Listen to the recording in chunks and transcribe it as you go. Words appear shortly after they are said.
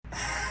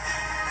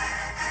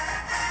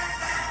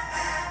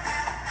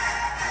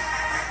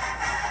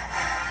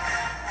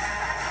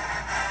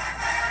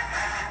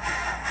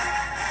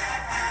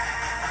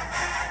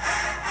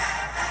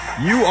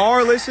You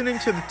are listening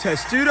to the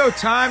Testudo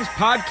Times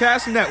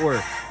Podcast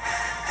Network.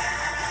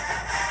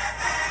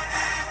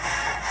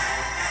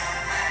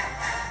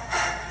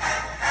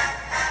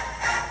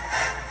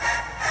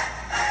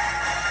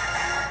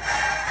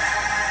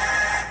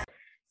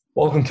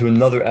 Welcome to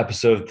another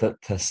episode of the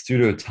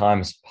Testudo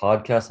Times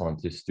Podcast on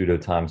the Testudo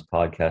Times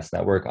Podcast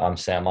Network. I'm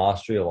Sam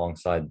Ostry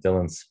alongside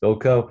Dylan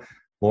Spilko.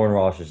 Lauren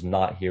Ross is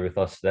not here with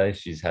us today.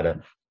 She's had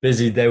a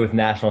busy day with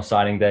National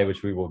Signing Day,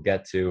 which we will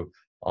get to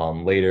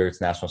later.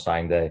 It's National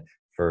Signing Day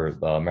for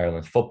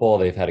Maryland football.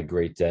 They've had a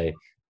great day,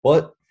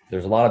 but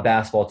there's a lot of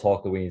basketball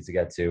talk that we need to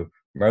get to.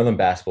 Maryland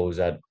basketball was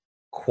at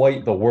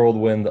quite the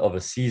whirlwind of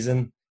a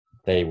season.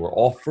 They were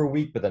off for a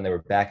week, but then they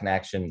were back in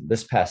action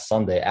this past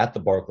Sunday at the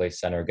Barclays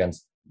Center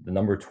against the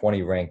number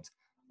 20 ranked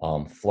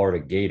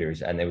Florida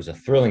Gators, and it was a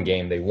thrilling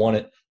game. They won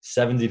it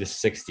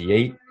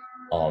 70-68.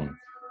 A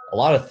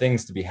lot of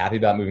things to be happy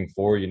about moving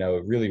forward. You know,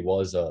 it really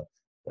was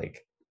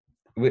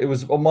it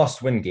was a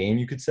must-win game,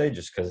 you could say,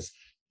 just because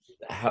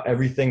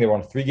everything. They were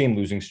on a 3-game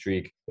losing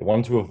streak. They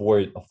wanted to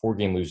avoid a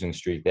 4-game losing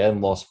streak. They hadn't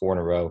lost 4 in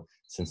a row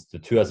since the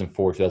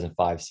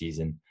 2004-2005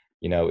 season.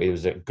 You know, it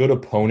was a good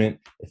opponent.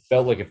 It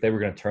felt like if they were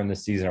going to turn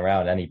this season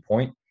around at any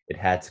point, it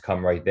had to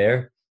come right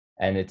there.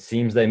 And it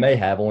seems they may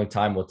have. Only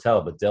time will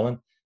tell. But Dylan,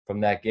 from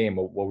that game,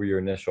 what were your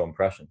initial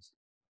impressions?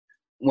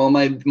 Well,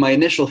 my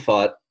initial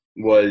thought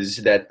was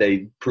that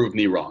they proved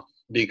me wrong,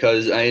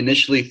 because I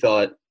initially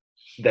thought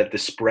that the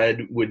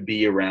spread would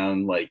be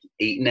around like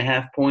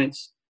 8.5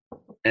 points.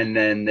 And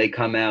then they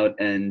come out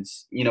and,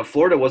 you know,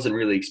 Florida wasn't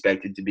really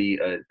expected to be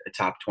a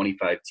top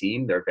 25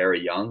 team. They're very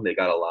young. They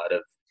got a lot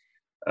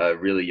of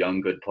really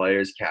young, good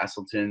players.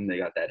 Castleton, they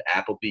got that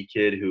Appleby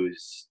kid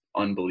who's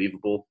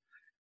unbelievable.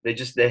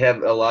 They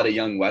have a lot of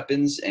young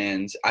weapons,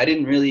 and I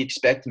didn't really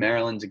expect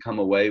Maryland to come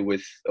away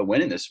with a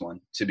win in this one,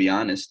 to be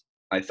honest.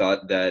 I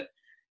thought that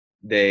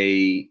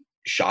they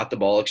shot the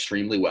ball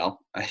extremely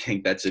well. I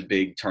think that's a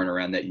big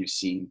turnaround that you've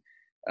seen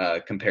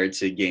compared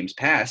to games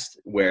past,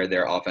 where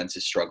their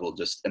offenses struggled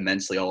just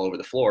immensely all over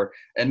the floor.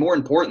 And more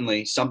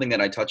importantly, something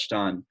that I touched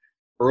on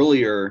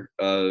earlier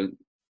in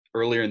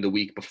the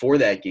week before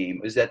that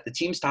game is that the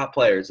team's top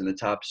players and the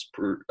top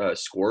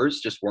scorers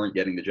just weren't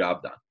getting the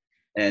job done.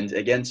 And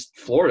against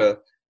Florida,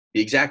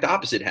 the exact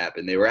opposite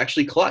happened. They were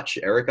actually clutch.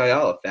 Eric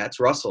Ayala, Fats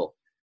Russell,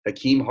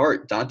 Hakeem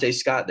Hart, Dante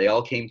Scott, they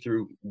all came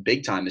through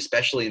big time,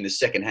 especially in the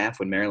second half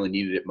when Maryland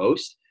needed it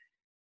most.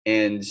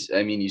 And,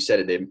 I mean, you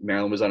said it,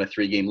 Maryland was on a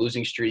 3-game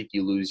losing streak.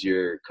 You lose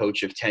your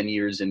coach of 10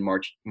 years in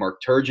Mark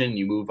Turgeon.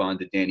 You move on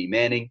to Danny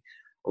Manning.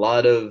 A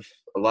lot of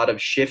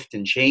shift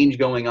and change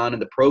going on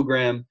in the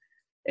program.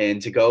 And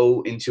to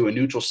go into a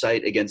neutral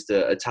site against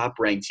a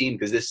top-ranked team,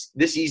 because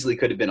this easily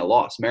could have been a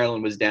loss.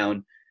 Maryland was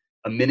down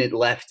a minute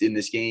left in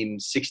this game,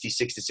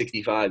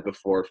 66-65,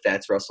 before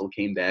Fats Russell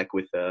came back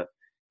with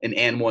an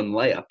and-one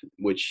layup,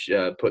 which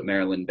put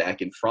Maryland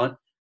back in front.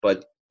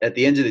 But at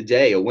the end of the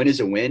day, a win is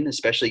a win,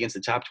 especially against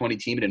the top 20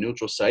 team at a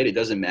neutral site. It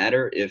doesn't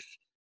matter if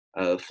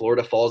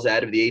Florida falls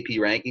out of the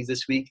AP rankings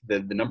this week. The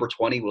number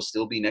 20 will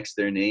still be next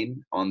to their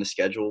name on the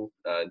schedule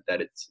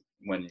that it's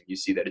when you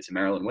see that it's a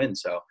Maryland win.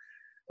 So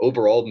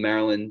overall,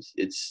 Maryland,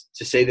 it's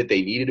to say that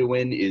they needed a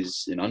win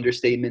is an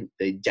understatement.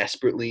 They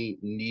desperately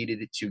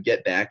needed to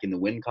get back in the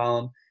win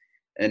column,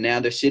 and now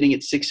they're sitting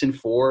at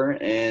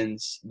 6-4, and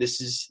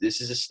this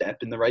is a step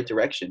in the right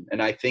direction.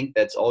 And I think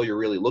that's all you're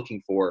really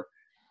looking for.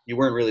 You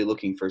weren't really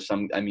looking for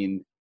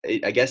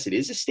I guess it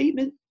is a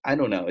statement. I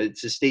don't know.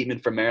 It's a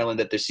statement from Maryland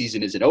that their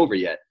season isn't over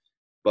yet,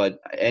 but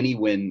any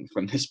win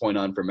from this point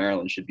on for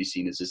Maryland should be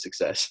seen as a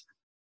success.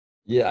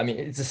 Yeah, I mean,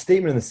 it's a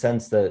statement in the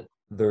sense that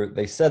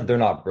they said they're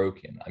not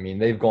broken. I mean,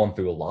 they've gone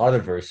through a lot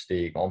of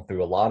adversity, gone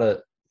through a lot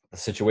of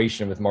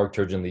situation with Mark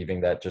Turgeon leaving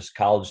that just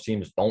college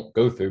teams don't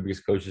go through, because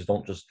coaches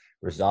don't just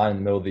resign in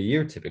the middle of the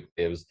year typically.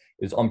 It was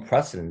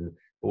unprecedented.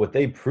 But what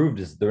they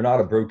proved is they're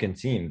not a broken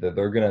team.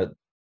 They're going to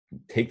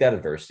take that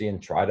adversity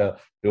and try to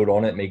build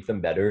on it, make them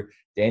better.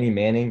 Danny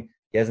Manning,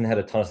 he hasn't had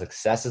a ton of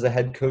success as a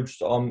head coach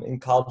in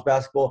college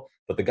basketball,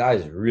 but the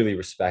guys really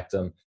respect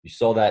him. You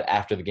saw that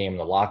after the game in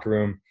the locker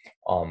room.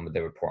 They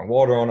were pouring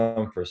water on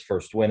him for his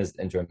first win as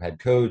the interim head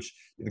coach.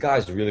 The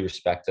guys really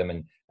respect him,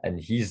 and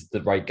he's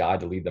the right guy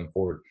to lead them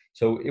forward.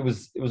 So it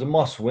was a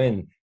must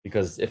win,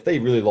 because if they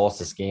really lost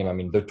this game, I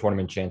mean, their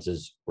tournament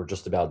chances were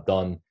just about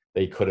done.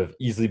 They could have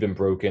easily been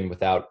broken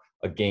without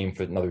a game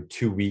for another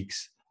 2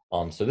 weeks.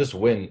 So this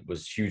win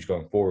was huge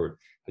going forward.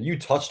 But you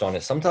touched on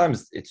it.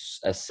 Sometimes it's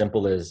as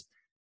simple as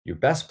your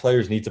best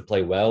players need to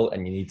play well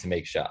and you need to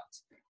make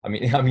shots. I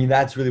mean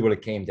that's really what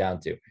it came down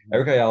to.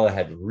 Eric Ayala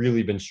had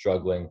really been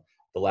struggling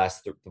the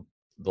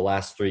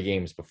last 3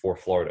 games before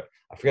Florida.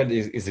 I forget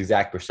his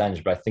exact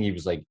percentage, but I think he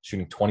was like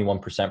shooting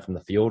 21% from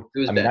the field.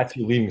 I mean, that's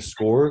your leading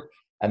scorer,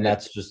 and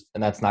that's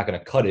not going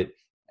to cut it.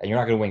 And you're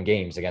not going to win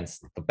games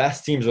against the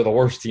best teams or the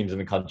worst teams in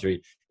the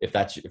country if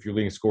your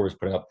leading scorer is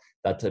putting up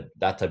that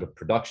type of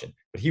production.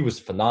 But he was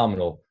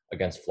phenomenal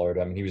against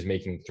Florida. I mean, he was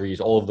making threes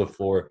all over the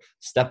floor,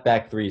 step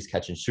back threes,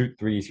 catch and shoot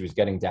threes. He was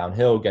getting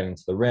downhill, getting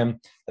to the rim.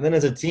 And then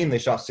as a team, they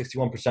shot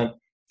 61%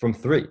 from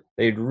 3.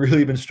 They'd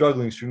really been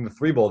struggling shooting the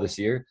 3 ball this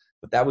year.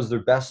 but that was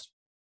their best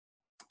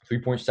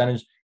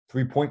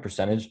three-point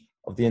percentage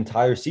of the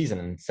entire season,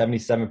 and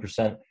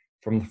 77%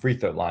 from the free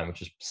throw line,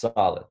 which is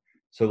solid.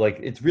 So, like,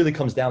 it really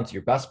comes down to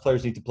your best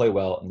players need to play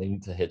well and they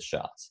need to hit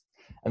shots.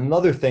 And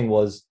another thing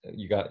was,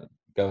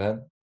 go ahead.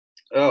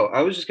 Oh,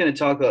 I was just going to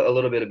talk a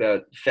little bit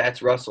about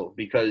Fats Russell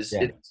because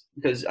Yeah.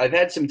 because I've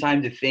had some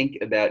time to think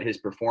about his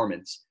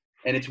performance.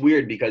 And it's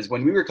weird because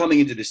when we were coming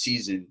into the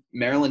season,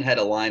 Maryland had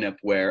a lineup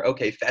where,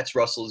 okay, Fats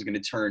Russell is going to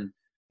turn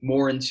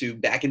more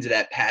back into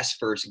that pass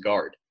first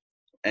guard.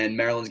 And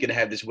Maryland's going to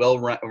have this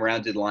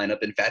well-rounded lineup,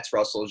 and Fats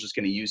Russell is just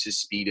going to use his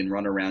speed and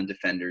run around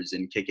defenders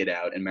and kick it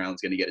out, and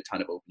Maryland's going to get a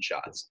ton of open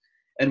shots.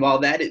 And while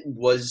that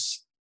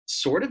was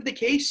sort of the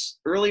case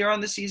earlier on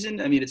the season,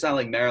 I mean, it's not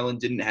like Maryland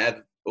didn't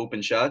have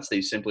open shots.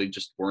 They simply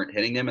just weren't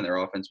hitting them, and their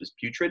offense was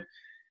putrid.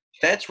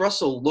 Fats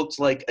Russell looked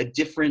like a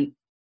different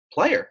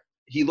player.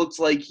 He looked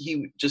like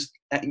he just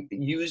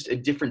used a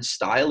different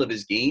style of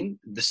his game,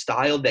 the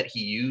style that he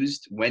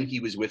used when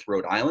he was with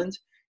Rhode Island.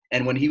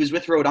 And when he was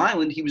with Rhode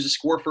Island, he was a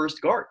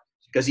score-first guard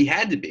because he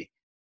had to be.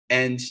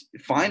 And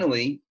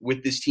finally,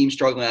 with this team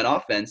struggling on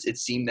offense, it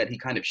seemed that he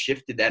kind of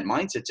shifted that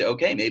mindset to,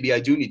 okay, maybe I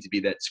do need to be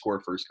that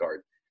score-first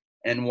guard.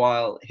 And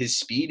while his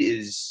speed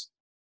is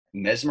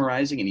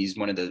mesmerizing and he's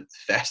one of the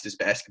fastest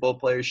basketball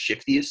players,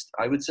 shiftiest,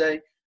 I would say,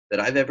 that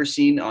I've ever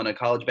seen on a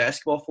college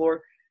basketball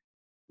floor,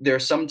 there are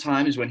some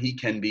times when he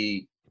can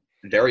be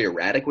very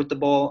erratic with the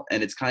ball,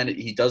 and it's kind of –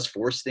 he does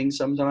force things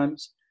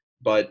sometimes,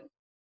 but –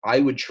 I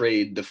would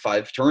trade the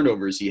 5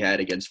 turnovers he had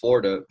against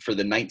Florida for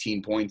the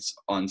 19 points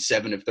on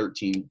 7 of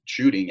 13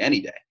 shooting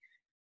any day.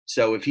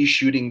 So if he's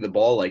shooting the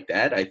ball like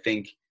that, I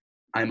think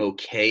I'm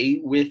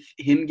okay with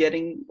him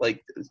getting,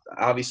 like,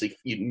 obviously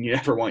you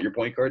never want your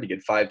point guard to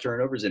get 5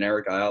 turnovers, and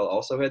Eric Isle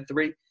also had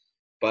 3.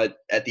 But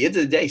at the end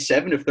of the day,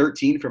 7 of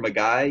 13 from a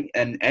guy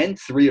and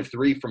 3 of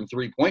 3 from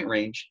three-point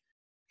range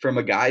from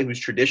a guy who's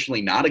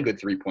traditionally not a good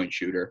three-point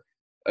shooter,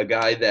 a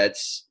guy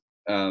that's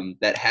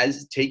that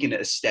has taken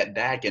a step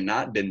back and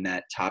not been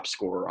that top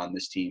scorer on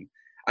this team.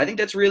 I think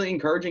that's really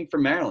encouraging for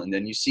Maryland.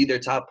 And you see their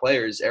top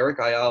players, Eric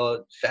Ayala,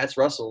 Fats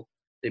Russell,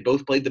 they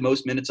both played the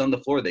most minutes on the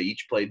floor. They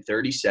each played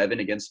 37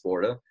 against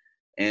Florida.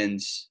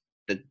 And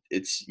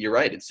you're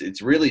right.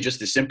 It's really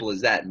just as simple as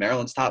that.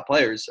 Maryland's top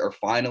players are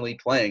finally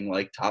playing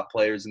like top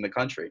players in the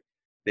country.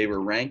 They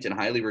were ranked and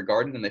highly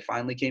regarded, and they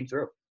finally came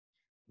through.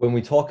 When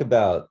we talk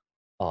about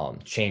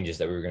changes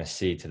that we were going to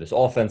see to this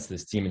offense,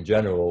 this team in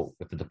general,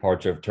 with the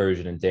departure of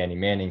Turgeon and Danny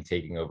Manning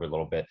taking over a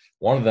little bit.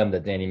 One of them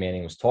that Danny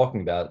Manning was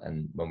talking about,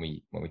 and when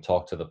we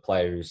talked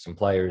to some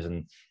players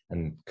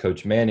and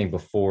Coach Manning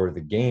before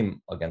the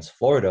game against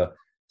Florida,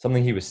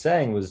 something he was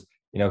saying was,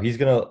 he's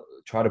going to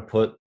try to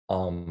put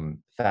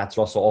Fats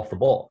Russell off the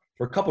ball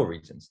for a couple of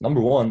reasons.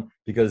 Number one,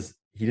 because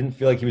he didn't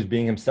feel like he was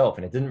being himself,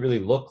 and it didn't really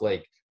look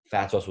like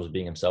Fats Russell was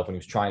being himself when he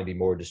was trying to be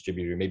more a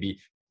distributor, maybe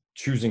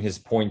choosing his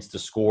points to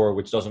score,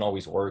 which doesn't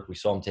always work. We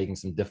saw him taking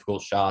some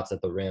difficult shots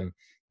at the rim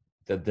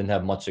that didn't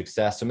have much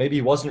success. So maybe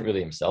he wasn't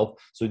really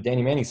himself. So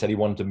Danny Manning said he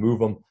wanted to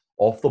move him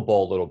off the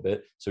ball a little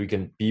bit so he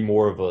can be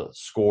more of a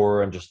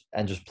scorer and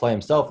just play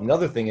himself. And the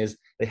other thing is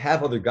they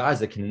have other guys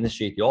that can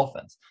initiate the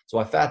offense. So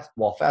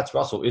while Fats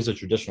Russell is a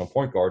traditional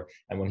point guard,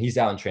 and when he's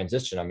out in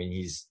transition, I mean,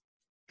 he's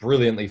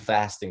brilliantly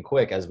fast and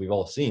quick, as we've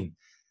all seen.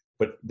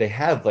 But they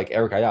have like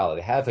Eric Ayala.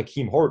 They have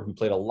Hakeem Hort, who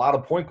played a lot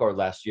of point guard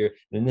last year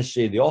and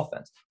initiated the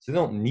offense. So they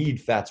don't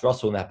need Fats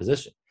Russell in that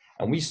position.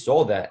 And we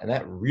saw that, and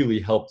that really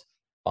helped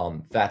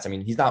Fats. I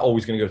mean, he's not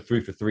always going to go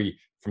 3 for 3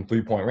 from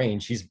three-point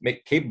range. He's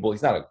capable.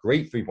 He's not a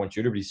great three-point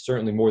shooter, but he's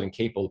certainly more than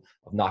capable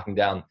of knocking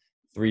down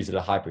threes at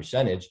a high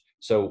percentage.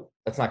 So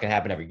that's not going to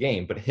happen every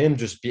game. But him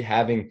just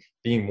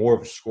being more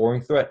of a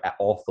scoring threat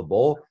off the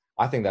ball,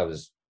 I think that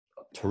was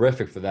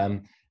terrific for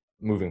them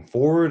moving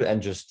forward. And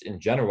just in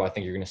general, I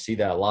think you're going to see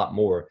that a lot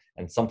more,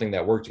 and something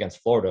that worked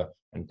against Florida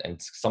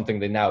and something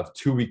they now have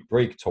 2-week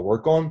break to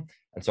work on.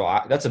 And so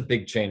that's a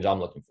big change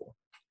I'm looking for.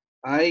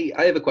 I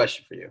have a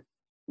question for you.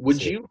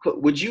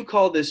 Would you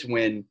call this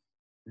win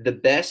the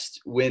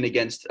best win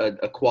against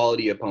a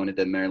quality opponent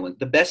than Maryland?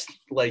 The best,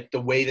 like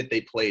the way that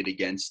they played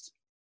against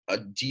a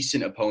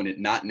decent opponent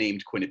not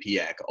named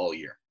Quinnipiac all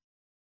year?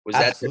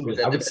 I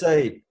would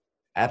say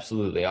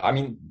absolutely. I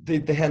mean,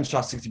 they hadn't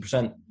shot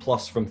 60%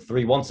 plus from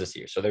 3 once this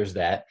year. So there's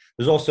that.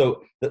 There's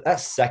also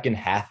that second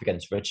half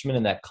against Richmond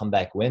and that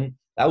comeback win.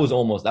 That was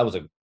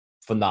a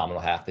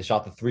phenomenal half. They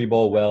shot the 3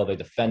 ball well. They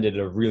defended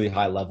at a really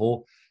high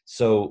level.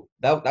 So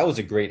that was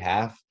a great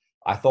half,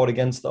 I thought,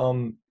 against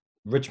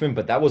Richmond,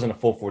 but that wasn't a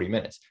full 40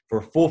 minutes. For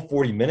a full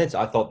 40 minutes,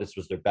 I thought this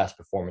was their best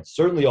performance.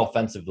 Certainly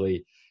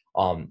offensively,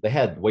 they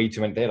had way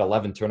too many. They had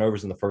 11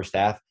 turnovers in the first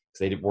half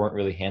because they weren't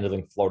really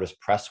handling Florida's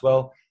press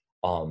well.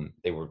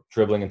 They were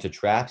dribbling into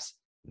traps.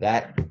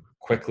 That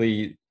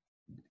quickly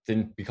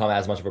didn't become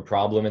as much of a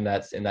problem in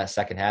that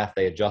second half.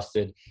 They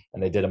adjusted,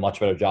 and they did a much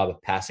better job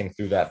of passing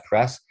through that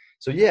press.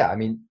 So, yeah, I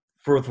mean,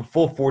 for the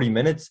full 40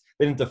 minutes,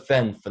 they didn't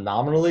defend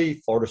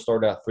phenomenally. Florida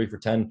started out 3 for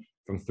 10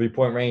 from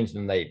three-point range, and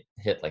then they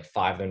hit like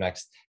 5 their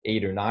next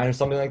 8 or 9 or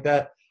something like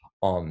that.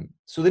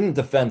 So they didn't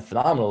defend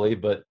phenomenally,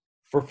 but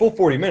for a full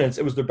 40 minutes,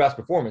 it was their best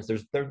performance.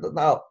 There's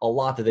not a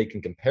lot that they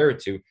can compare it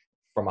to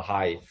from a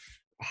high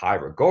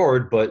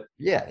regard, but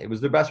yeah, it was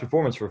their best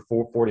performance for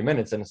 40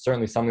 minutes, and it's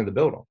certainly something to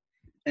build on.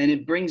 And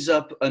it brings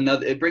up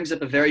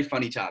a very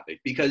funny topic,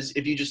 because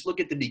if you just look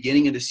at the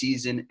beginning of the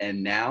season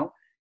and now,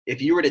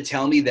 if you were to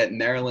tell me that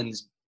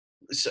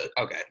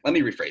let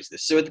me rephrase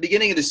this. So at the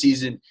beginning of the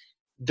season,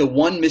 the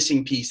one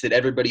missing piece that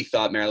everybody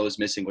thought Maryland was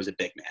missing was a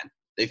big man.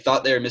 They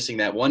thought they were missing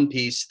that one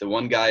piece, the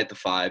one guy at the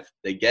 5.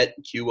 They get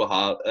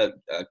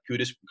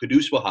Qudus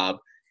Wahab,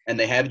 and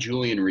they have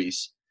Julian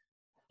Reese.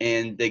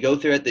 And they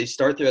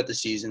start throughout the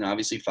season,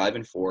 obviously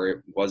 5-4.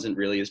 It wasn't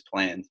really as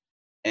planned.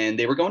 And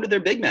they were going to their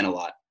big men a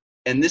lot.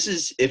 And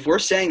if we're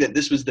saying that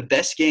this was the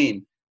best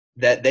game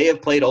that they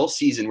have played all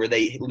season, where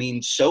they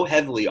leaned so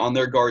heavily on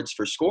their guards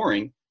for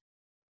scoring,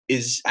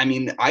 I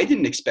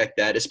didn't expect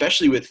that,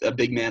 especially with a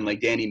big man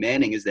like Danny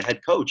Manning as the head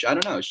coach. I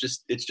don't know.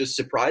 It's just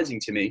surprising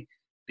to me,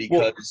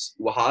 because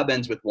Wahab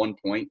ends with 1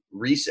 point.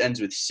 Reese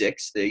ends with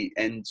 6. They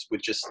end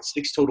with just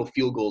 6 total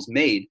field goals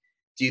made.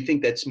 Do you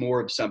think that's more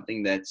of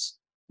something that's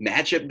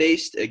matchup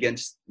based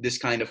against this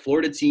kind of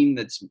Florida team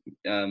that's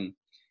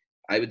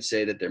I would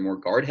say that they're more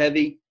guard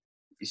heavy?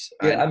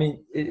 Yeah,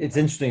 it's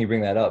interesting you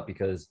bring that up,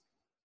 because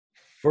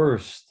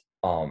first,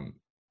 I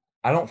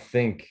don't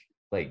think,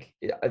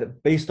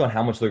 based on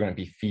how much they're going to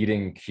be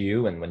feeding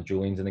Q, and when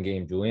Julian's in the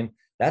game,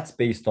 that's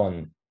based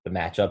on the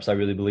matchups, I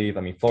really believe.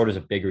 Florida's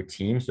a bigger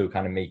team, so it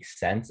kind of makes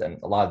sense. And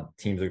a lot of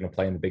teams that are going to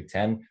play in the Big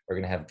Ten are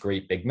going to have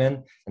great big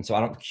men. And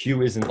so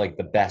Q isn't like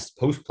the best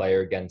post player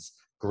against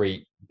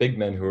great big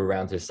men who are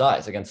around his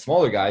size. Against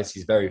smaller guys,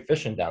 he's very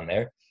efficient down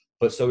there.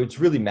 But so it's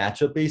really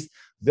matchup based.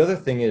 The other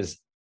thing is,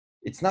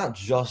 it's not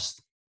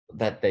just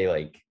that they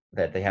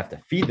have to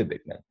feed the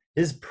big men.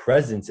 His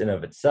presence in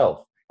of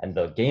itself, and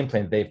the game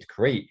plan they have to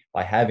create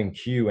by having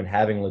Q and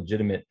having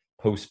legitimate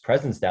post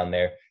presence down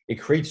there, it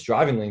creates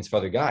driving lanes for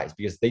other guys,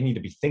 because they need to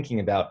be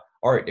thinking about,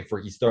 all right, if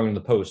he's throwing in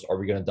the post, are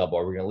we going to double?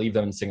 Are we going to leave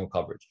them in single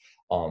coverage?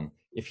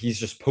 If he's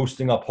just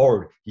posting up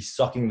hard, he's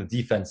sucking the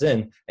defense in,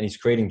 and he's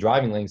creating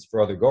driving lanes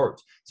for other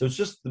guards. So it's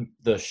just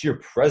the sheer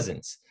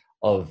presence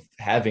of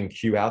having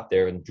Q out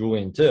there, and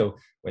Julian too,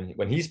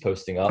 when he's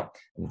posting up,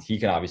 and he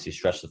can obviously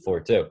stretch the floor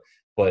too.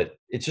 But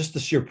it's just the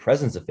sheer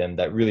presence of him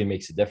that really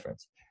makes a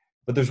difference.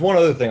 But there's one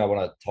other thing I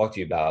want to talk to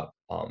you about,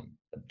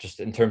 just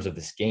in terms of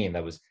this game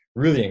that was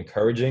really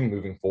encouraging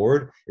moving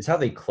forward, is how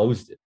they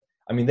closed it.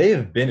 They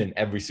have been in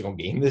every single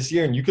game this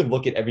year, and you can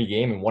look at every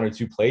game in 1 or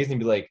 2 plays and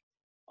be like,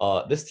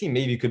 this team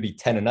maybe could be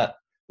 10-0,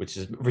 which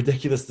is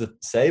ridiculous to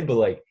say,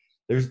 but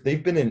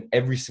they've been in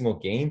every single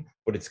game,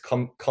 but it's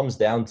comes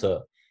down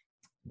to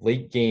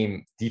late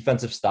game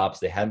defensive stops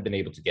they hadn't been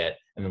able to get,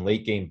 and then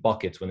late game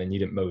buckets when they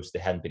need it most they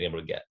hadn't been able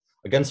to get.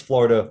 Against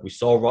Florida, we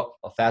saw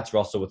Fats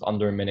Russell with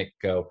under a minute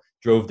go,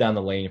 drove down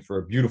the lane for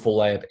a beautiful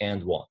layup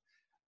and one.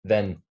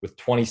 Then with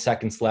 20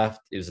 seconds left,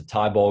 it was a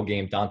tie ball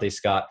game. Dante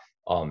Scott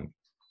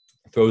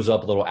throws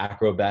up a little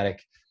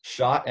acrobatic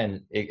shot,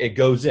 and it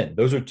goes in.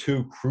 Those are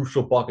 2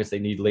 crucial buckets they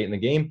need late in the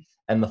game,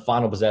 and the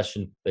final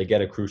possession, they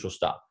get a crucial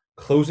stop.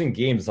 Closing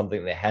games is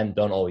something they hadn't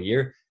done all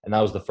year, and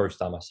that was the first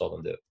time I saw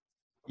them do it.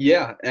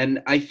 Yeah,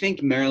 and I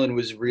think Maryland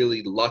was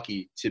really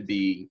lucky to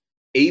be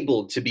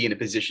able to be in a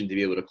position to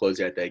be able to close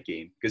out that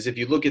game. Because if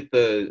you look at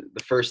the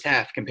first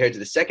half compared to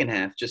the second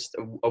half, just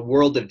a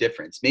world of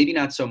difference. Maybe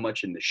not so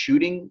much in the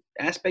shooting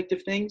aspect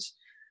of things,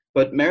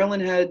 but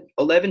Maryland had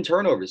 11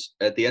 turnovers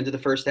at the end of the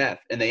first half,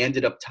 and they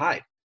ended up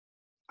tied.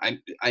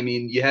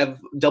 You have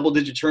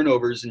double-digit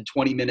turnovers in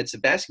 20 minutes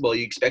of basketball,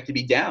 you expect to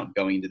be down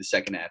going into the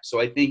second half. So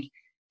I think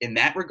in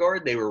that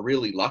regard, they were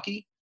really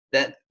lucky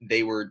that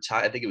they were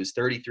tied. I think it was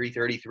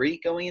 33-33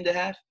 going into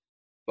half.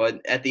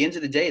 But at the end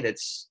of the day,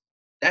 that's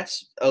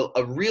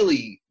a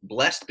really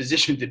blessed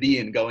position to be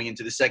in going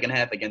into the second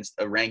half against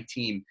a ranked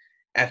team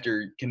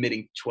after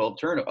committing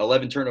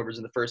 11 turnovers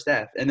in the first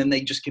half. And then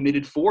they just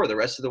committed 4 the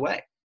rest of the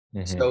way.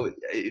 Mm-hmm. So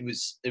it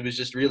was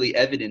just really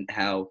evident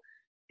how,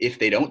 if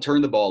they don't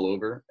turn the ball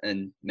over,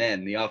 and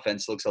man, the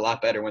offense looks a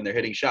lot better when they're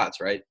hitting shots,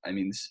 right?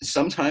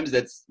 Sometimes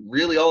that's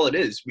really all it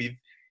is. We've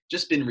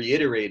just been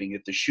reiterating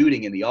that the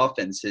shooting and the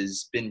offense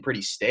has been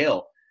pretty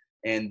stale.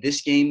 And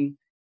this game,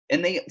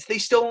 and they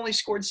still only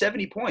scored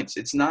 70 points.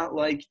 It's not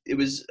like it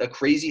was a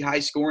crazy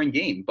high-scoring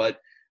game, but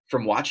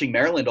from watching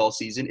Maryland all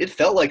season, it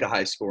felt like a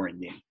high-scoring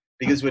game.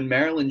 Because when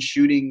Maryland's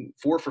shooting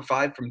 4 for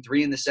 5 from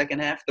 3 in the second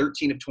half,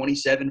 13 of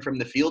 27 from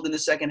the field in the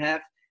second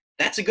half,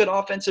 that's a good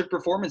offensive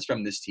performance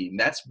from this team.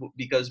 That's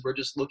because we're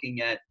just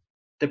looking at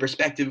the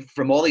perspective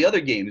from all the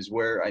other games,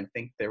 where I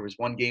think there was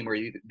one game where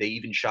they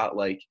even shot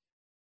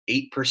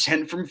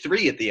 8% from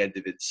 3 at the end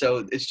of it.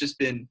 So it's just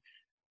been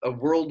a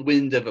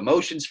whirlwind of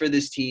emotions for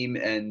this team,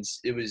 and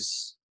it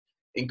was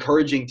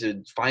encouraging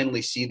to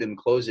finally see them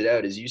close it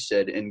out, as you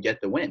said, and get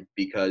the win,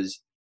 because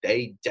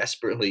they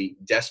desperately,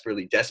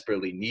 desperately,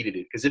 desperately needed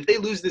it. Because if they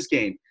lose this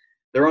game,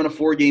 they're on a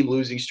 4-game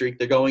losing streak.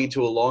 They're going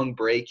into a long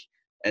break,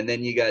 and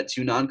then you got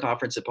 2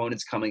 non-conference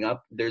opponents coming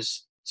up.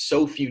 There's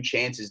so few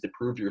chances to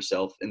prove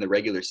yourself in the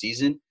regular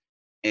season,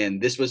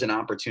 and this was an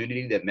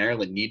opportunity that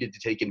Maryland needed to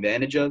take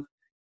advantage of.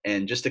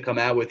 And just to come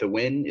out with a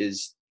win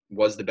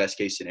was the best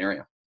case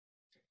scenario.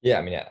 Yeah,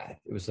 I mean, it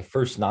was the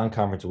first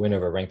non-conference win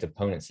over a ranked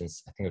opponent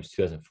since I think it was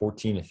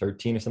 2014 or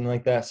 13 or something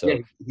like that. So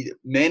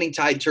Manning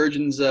tied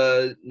Turgeon's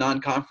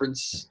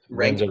non-conference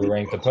wins over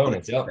ranked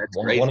opponents. Yep,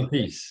 That's one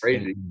apiece.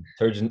 Crazy.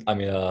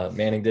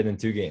 Manning did in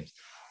 2 games,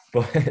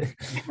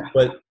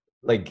 but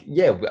like,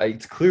 yeah,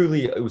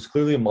 it was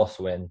clearly a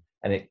must-win,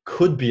 and it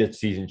could be a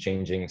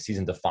season-changing,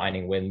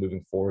 season-defining win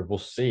moving forward. We'll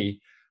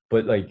see,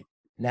 but like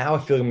now I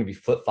feel like I'm going to be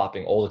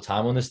flip-flopping all the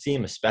time on this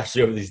team,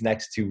 especially over these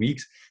next 2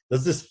 weeks.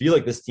 Does this feel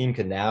like this team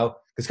can now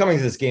 – because coming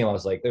to this game, I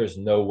was like, there's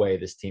no way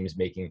this team is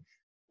making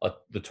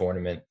the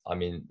tournament. I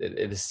mean,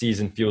 the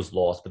season feels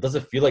lost. But does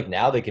it feel like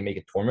now they can make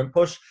a tournament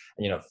push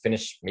and,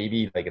 finish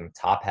maybe like in the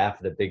top half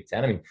of the Big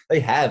Ten? I mean, they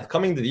have –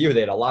 coming to the year,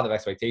 they had a lot of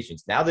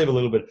expectations. Now they have a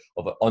little bit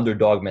of an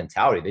underdog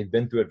mentality. They've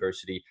been through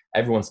adversity.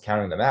 Everyone's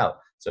counting them out.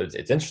 So it's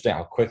interesting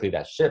how quickly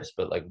that shifts.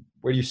 But, like,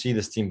 where do you see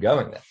this team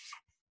going then?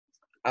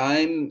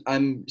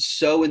 I'm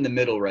so in the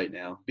middle right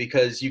now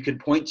because you could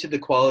point to the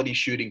quality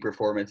shooting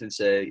performance and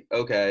say,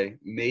 okay,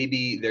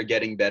 maybe they're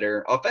getting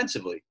better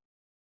offensively.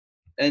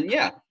 And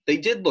yeah, they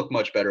did look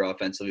much better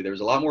offensively. There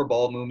was a lot more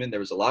ball movement. There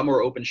was a lot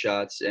more open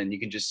shots, and you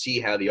can just see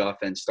how the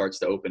offense starts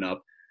to open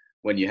up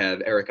when you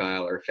have Eric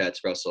Isle or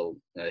Fats Russell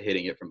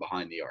hitting it from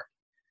behind the arc.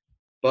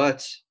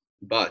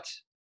 But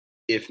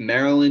if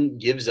Maryland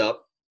gives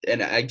up,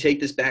 and I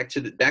take this back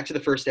to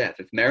the first half.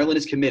 If Maryland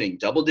is committing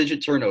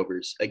double-digit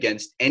turnovers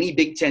against any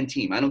Big Ten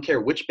team, I don't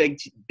care which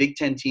Big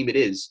Ten team it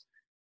is.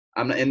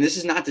 And this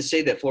is not to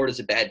say that Florida's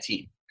a bad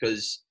team,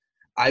 because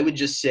I would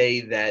just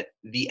say that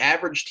the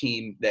average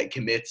team that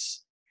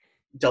commits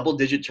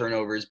double-digit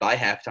turnovers by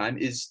halftime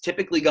is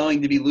typically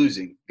going to be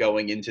losing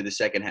going into the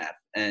second half.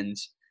 And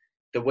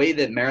the way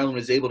that Maryland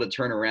was able to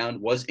turn around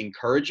was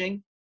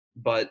encouraging,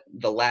 but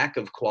the lack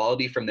of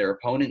quality from their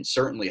opponent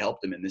certainly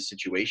helped them in this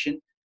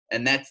situation.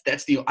 And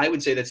I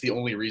would say that's the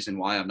only reason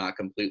why I'm not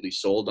completely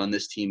sold on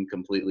this team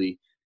completely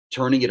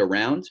turning it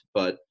around.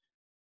 But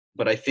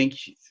I think,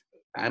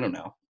 I don't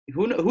know.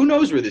 Who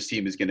knows where this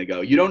team is going to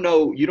go? You don't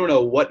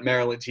know what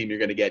Maryland team you're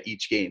going to get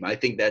each game. I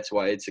think that's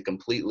why it's a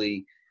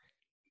completely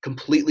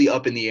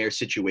up in the air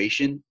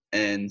situation.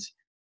 And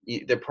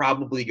they're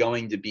probably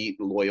going to beat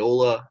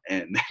Loyola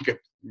and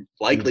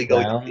likely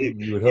Brown,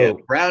 you would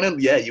hope. Brown.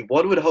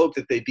 One would hope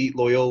that they beat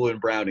Loyola and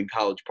Brown in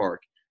College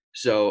Park.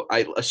 So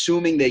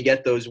assuming they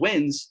get those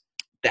wins,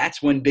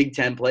 that's when Big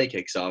Ten play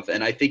kicks off.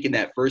 And I think in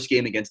that first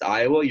game against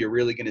Iowa, you're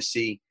really going to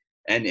see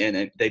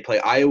and they play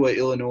Iowa,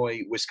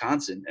 Illinois,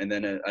 Wisconsin, and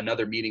then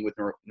another meeting with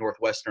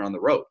Northwestern on the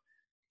road.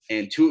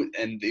 And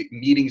the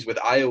meetings with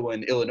Iowa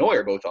and Illinois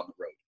are both on the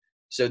road.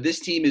 So this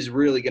team is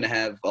really going to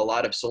have a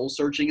lot of soul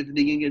searching at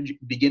the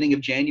beginning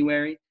of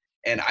January.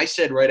 And I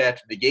said right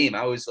after the game,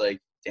 I was like,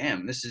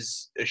 damn, this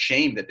is a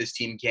shame that this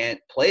team can't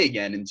play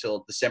again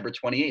until December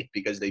 28th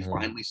because they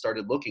finally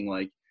started looking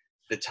like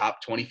the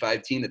top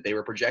 25 team that they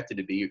were projected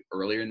to be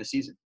earlier in the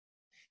season.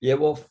 Yeah,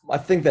 well, I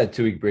think that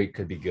 2-week break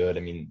could be good.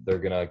 I mean, they're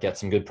going to get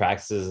some good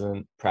practices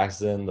in.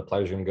 The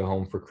players are going to go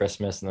home for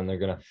Christmas, and then they're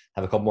going to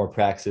have a couple more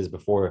practices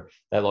before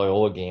that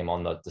Loyola game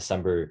on the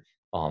December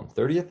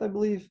 30th, I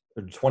believe,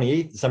 or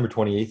 28th, December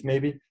 28th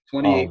maybe.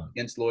 28th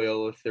against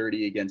Loyola,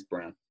 30 against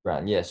Brown.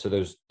 Yeah, so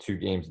there's 2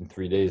 games in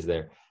 3 days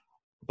there.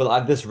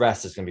 But this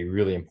rest is going to be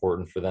really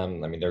important for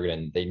them. I mean,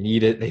 they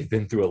need it. They've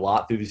been through a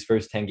lot through these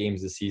first 10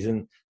 games this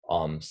season.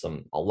 A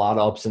lot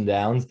of ups and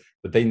downs,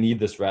 but they need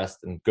this rest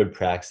and good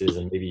practices,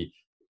 and maybe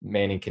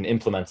Manning can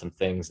implement some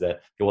things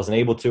that he wasn't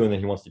able to, and then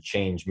he wants to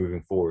change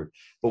moving forward.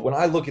 But when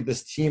I look at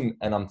this team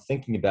and I'm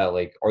thinking about,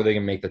 like, are they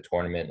going to make the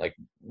tournament? Like,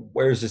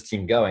 where's this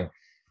team going?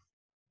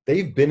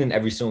 They've been in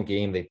every single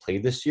game they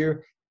played this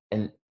year,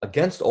 and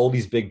against all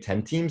these Big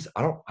Ten teams,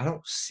 I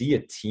don't see a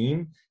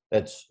team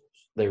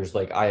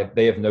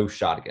they have no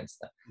shot against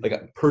them.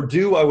 Like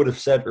Purdue, I would have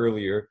said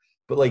earlier,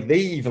 but like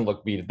they've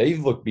looked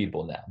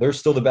beatable now. They're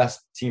still the best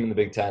team in the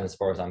Big Ten as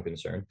far as I'm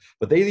concerned,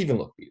 but they even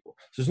look beatable.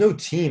 So there's no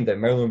team that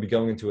Maryland would be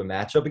going into a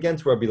matchup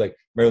against where I'd be like,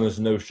 Maryland has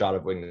no shot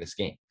of winning this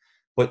game.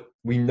 But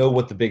we know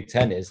what the Big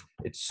Ten is.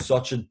 It's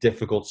such a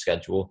difficult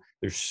schedule.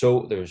 There's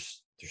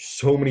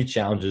so many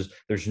challenges.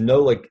 There's no,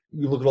 like,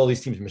 you look at all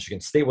these teams. Michigan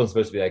State wasn't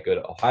supposed to be that good.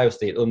 Ohio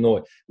State,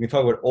 Illinois. We can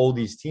talk about all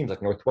these teams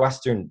like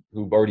Northwestern,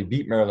 who've already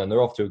beat Maryland.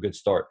 They're off to a good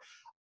start.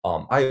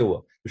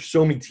 Iowa. There's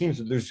so many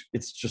teams.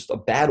 It's just a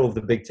battle of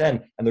the Big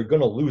Ten, and they're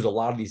going to lose a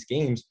lot of these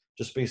games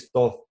just based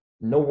off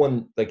no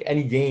one, like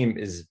any team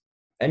is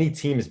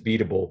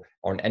beatable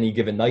on any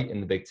given night in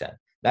the Big Ten.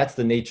 That's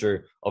the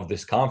nature of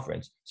this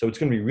conference. So it's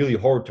going to be really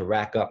hard to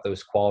rack up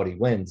those quality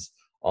wins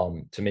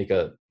to make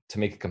a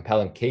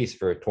compelling case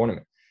for a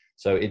tournament.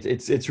 So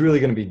it's really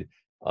going to be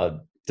a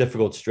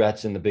difficult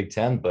stretch in the Big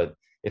Ten, but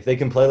if they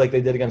can play like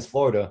they did against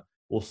Florida,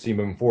 we'll see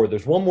moving forward.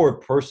 There's one more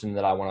person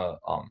that I want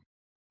to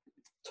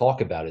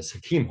talk about is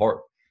Hakeem Hart.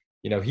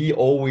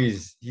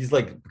 He's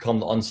like become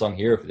the unsung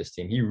hero for this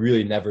team. He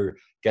really never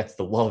gets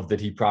the love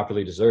that he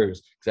properly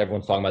deserves because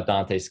everyone's talking about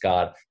Dante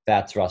Scott,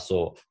 Fats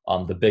Russell,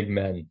 the big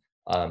men,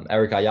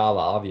 Eric Ayala,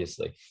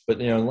 obviously.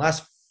 But in the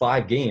last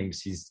 5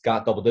 games, he's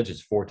got double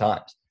digits 4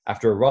 times.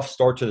 after a rough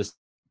start to the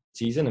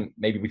season, and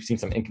maybe we've seen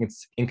some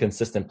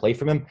inconsistent play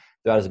from him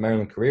throughout his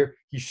Maryland career,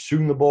 he's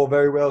shooting the ball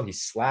very well.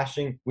 He's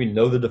slashing. We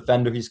know the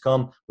defender he's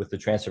come with the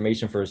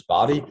transformation for his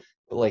body.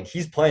 But, like,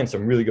 he's playing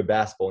some really good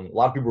basketball. And a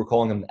lot of people were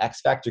calling him the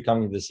X factor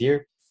coming this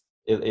year.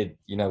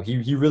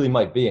 He really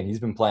might be, and he's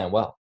been playing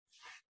well.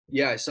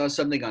 Yeah, I saw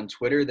something on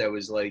Twitter that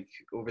was like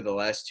over the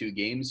last 2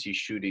 games, he's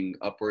shooting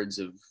upwards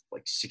of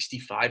like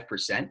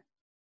 65%.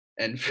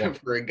 And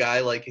for a guy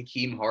like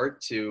Hakeem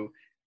Hart to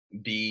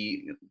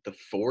be the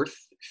 4th,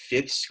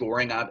 5th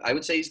scoring I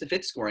would say he's the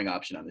 5th scoring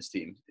option on this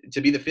team.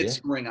 To be the 5th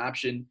scoring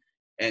option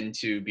and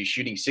to be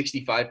shooting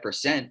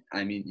 65%,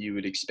 I mean, you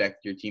would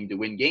expect your team to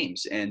win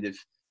games. And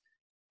if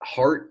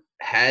Hart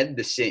had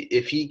the same,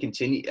 if he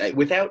continued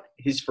without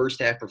his first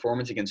half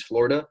performance against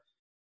Florida,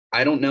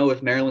 I don't know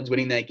if Maryland's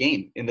winning that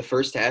game. In the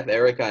first half,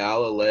 Eric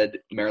Ayala led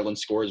Maryland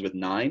scores with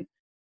 9.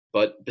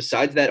 But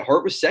besides that,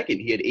 Hart was second.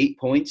 He had 8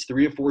 points,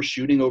 3 of 4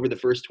 shooting over the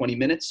first 20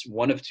 minutes,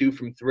 1 of 2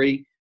 from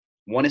 3,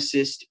 1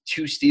 assist,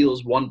 2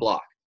 steals, 1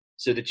 block.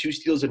 So the 2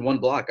 steals and 1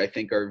 block, I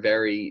think, are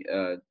very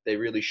they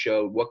really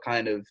show what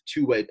kind of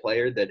two-way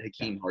player that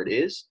Hakeem Hart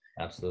is.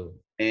 Absolutely.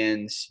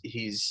 And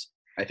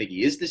I think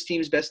he is this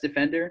team's best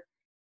defender.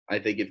 I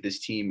think if this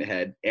team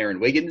had Aaron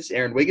Wiggins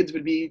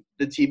would be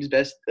the team's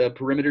best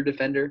perimeter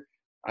defender,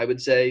 I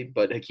would say.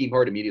 But Hakeem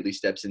Hart immediately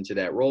steps into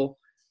that role.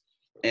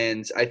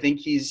 And I think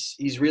he's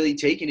really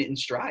taken it in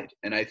stride.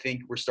 And I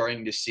think we're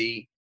starting to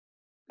see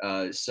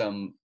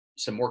some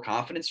more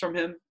confidence from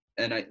him.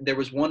 And there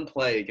was one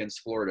play against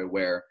Florida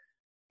where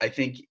I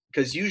think –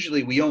 because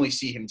usually we only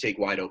see him take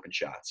wide open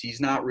shots. He's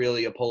not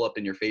really a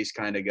pull-up-in-your-face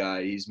kind of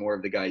guy. He's more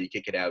of the guy you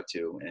kick it out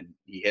to, and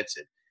he hits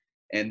it.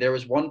 And there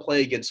was one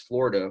play against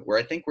Florida where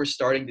I think we're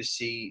starting to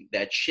see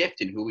that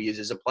shift in who he is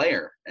as a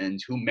player and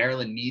who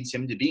Maryland needs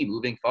him to be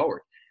moving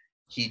forward.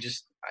 He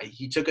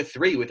took a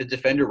 3 with a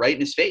defender right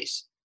in his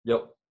face.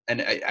 Yep.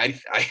 And I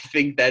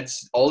think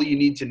that's all you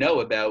need to know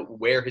about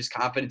where his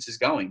confidence is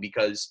going,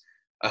 because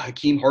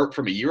Hakeem Hart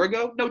from a year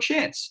ago, no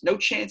chance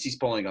he's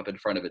pulling up in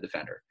front of a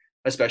defender,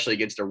 especially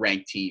against a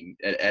ranked team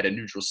at a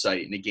neutral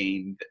site in a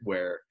game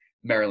where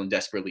Maryland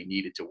desperately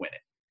needed to win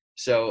it.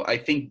 So I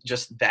think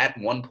just that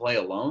one play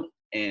alone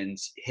and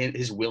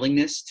his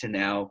willingness to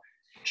now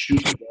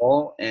shoot the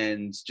ball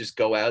and just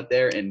go out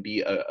there and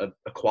be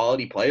a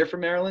quality player for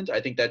Maryland, I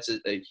think that's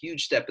a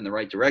huge step in the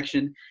right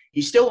direction.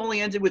 He still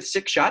only ended with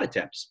 6 shot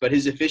attempts, but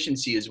his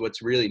efficiency is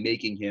what's really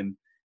making him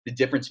the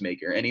difference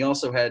maker. And he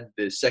also had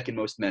the second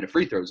most amount of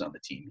free throws on the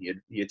team.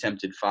 He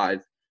attempted 5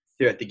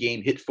 throughout the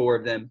game, hit 4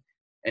 of them,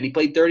 and he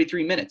played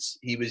 33 minutes.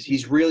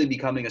 He's really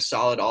becoming a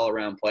solid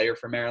all-around player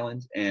for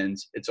Maryland, and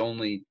it's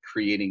only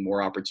creating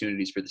more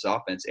opportunities for this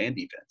offense and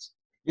defense.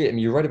 Yeah, I mean,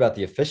 you're right about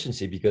the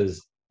efficiency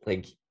because,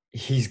 like,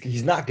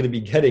 he's not going to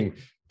be getting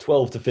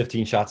 12 to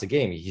 15 shots a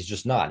game. He's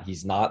just not.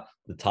 He's not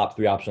the top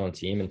 3 option on the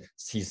team, and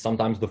he's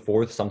sometimes the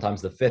 4th,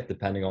 sometimes the 5th,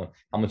 depending on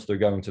how much they're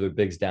going to their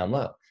bigs down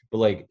low. But,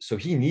 like, so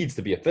he needs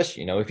to be efficient.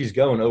 You know, if he's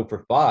going 0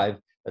 for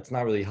 5, that's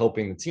not really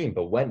helping the team.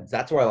 But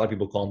that's why a lot of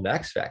people call him the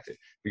X factor,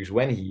 because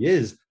when he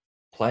is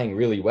playing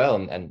really well,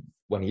 and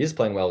when he is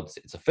playing well,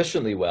 it's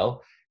efficiently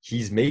well,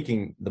 he's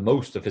making the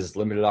most of his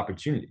limited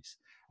opportunities.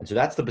 And so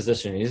that's the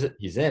position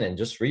he's in. And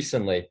just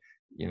recently,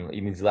 you know,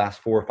 even these last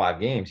 4 or 5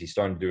 games, he's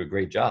starting to do a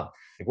great job.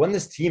 Like, when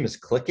this team is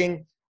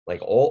clicking, like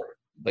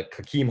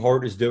Hakeem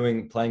Hart is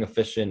playing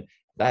efficient,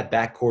 that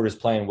backcourt is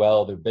playing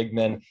well, their big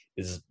men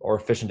are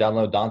efficient down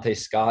low. Dante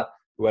Scott,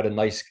 who had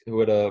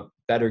a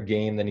better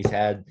game than he's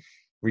had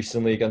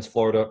recently against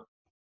Florida,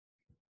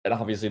 and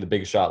obviously the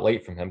big shot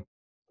late from him.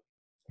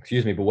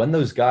 But when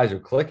those guys are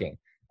clicking,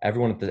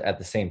 everyone at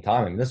the same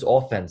time, I mean, this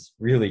offense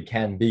really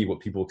can be what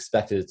people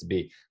expected it to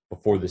be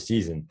before the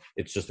season.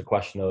 It's just a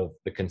question of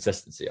the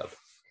consistency of it.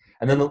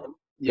 And then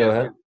go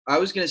ahead. I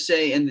was going to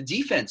say, and the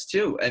defense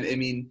too. I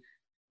mean,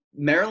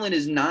 Maryland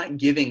is not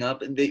giving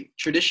up.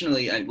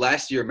 Traditionally,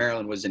 last year,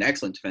 Maryland was an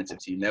excellent defensive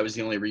team. That was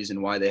the only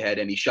reason why they had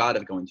any shot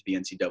of going to the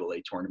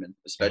NCAA tournament,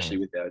 especially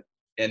without.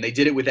 And they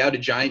did it without a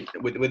giant,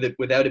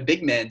 without a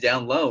big man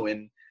down low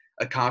in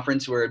a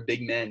conference where a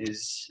big man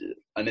is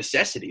a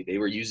necessity. They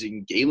were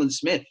using Galen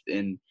Smith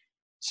and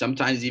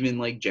sometimes even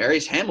like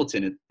Jarius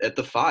Hamilton at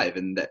the 5,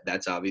 and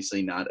that's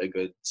obviously not a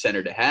good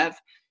center to have.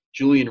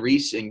 Julian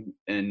Reese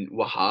and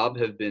Wahab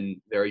have been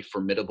very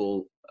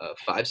formidable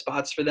 5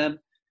 spots for them.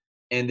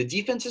 And the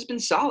defense has been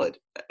solid.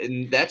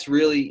 And that's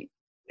really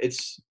 –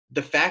 it's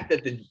the fact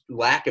that the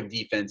lack of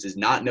defense is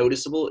not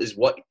noticeable is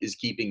what is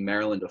keeping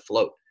Maryland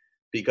afloat.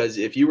 Because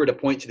if you were to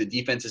point to the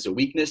defense as a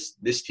weakness,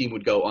 this team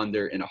would go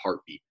under in a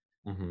heartbeat.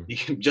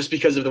 Mm-hmm. Just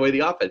because of the way the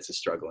offense is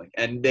struggling.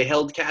 And they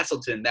held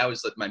Castleton. That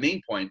was my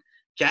main point.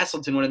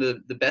 Castleton, one of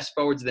the best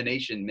forwards of the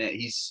nation, man,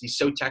 he's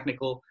so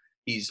technical.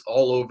 He's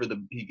all over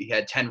he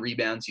had 10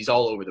 rebounds. He's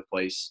all over the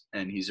place.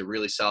 And he's a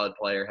really solid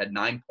player. Had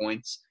 9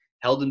 points.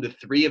 Held him to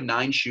 3 of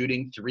 9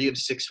 shooting, 3 of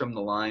 6 from the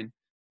line.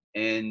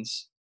 And,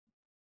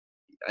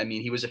 I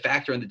mean, he was a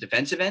factor on the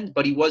defensive end,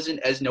 but he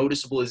wasn't as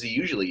noticeable as he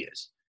usually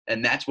is.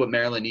 And that's what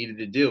Maryland needed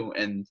to do.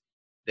 And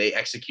they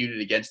executed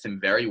against him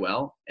very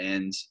well.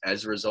 And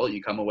as a result,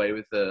 you come away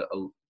with a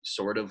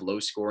sort of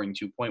low-scoring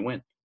 2-point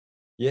win.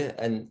 Yeah,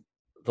 and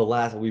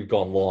we've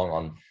gone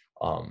long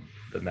on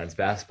the men's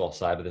basketball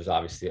side, but there's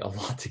obviously a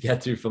lot to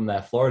get to from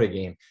that Florida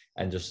game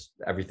and just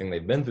everything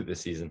they've been through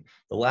this season.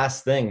 The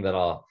last thing that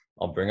I'll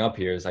bring up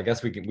here is, I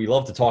guess we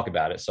love to talk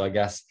about it, so I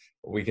guess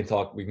we can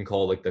call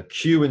it like the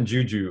Q and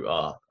Juju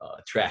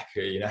track.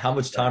 How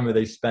much time are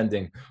they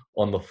spending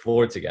on the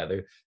floor together?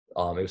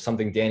 It was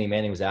something Danny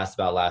Manning was asked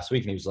about last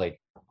week, and he was like,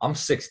 I'm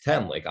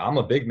 6'10", like I'm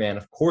a big man.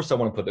 Of course I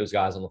want to put those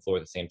guys on the floor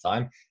at the same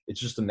time. It's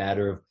just a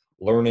matter of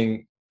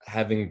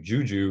having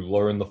Juju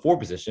learn the 4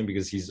 position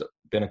because he's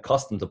been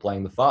accustomed to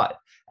playing the 5.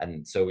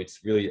 And so it's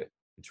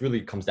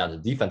really comes down to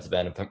the defensive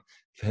end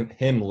of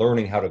him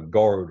learning how to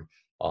guard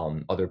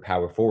other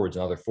power forwards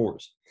and other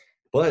 4s.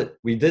 But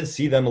we did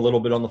see them a little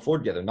bit on the floor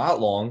together.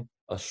 Not long,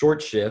 a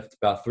short shift,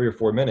 about 3 or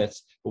 4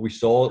 minutes, but we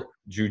saw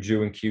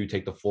Juju and Q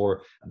take the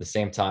floor at the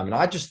same time. And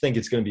I just think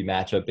it's going to be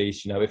matchup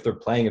based. If they're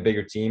playing a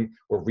bigger team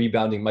where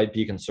rebounding might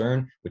be a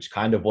concern, which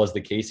kind of was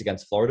the case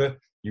against Florida,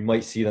 you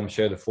might see them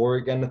share the floor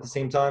again at the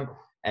same time.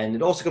 And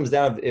it also comes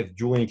down if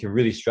Julian can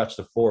really stretch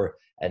the floor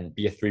and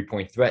be a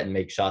 3-point threat and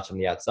make shots from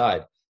the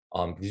outside.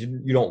 Because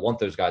you don't want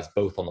those guys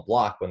both on the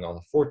block when they're on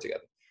the floor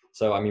together.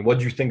 So, what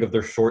do you think of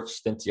their short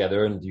stint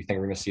together, and do you think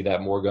we're going to see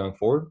that more going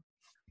forward?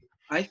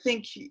 I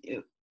think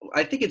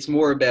it's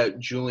more about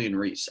Julian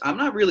Reese. I'm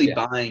not really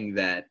buying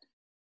that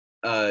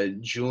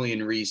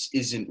Julian Reese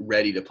isn't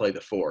ready to play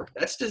the 4.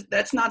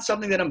 That's not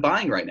something that I'm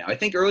buying right now. I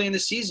think early in the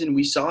season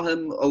we saw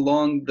him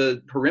along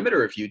the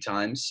perimeter a few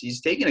times.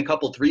 He's taken a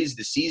couple threes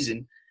this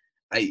season.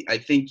 I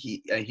think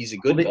he's a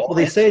good ball. Well,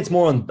 they say it's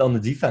more on the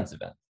defensive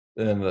end.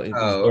 And he's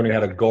learning how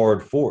to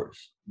guard 4s.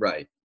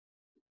 Right.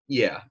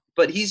 Yeah,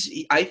 but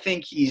I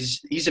think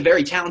he's a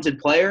very talented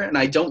player, and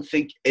I don't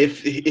think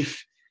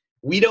if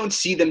we don't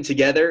see them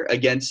together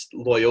against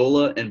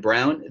Loyola and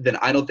Brown, then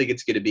I don't think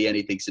it's going to be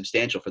anything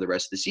substantial for the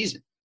rest of the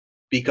season.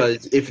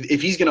 Because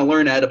if he's going to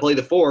learn how to play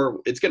the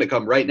 4, it's going to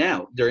come right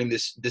now during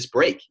this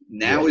break.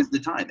 Now is the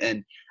time.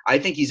 And I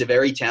think he's a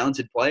very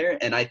talented player,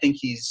 and I think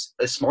he's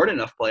a smart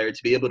enough player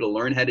to be able to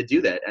learn how to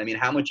do that.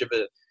 How much of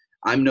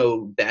I'm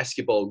no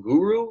basketball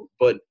guru,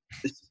 but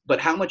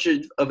how much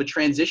of a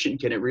transition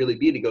can it really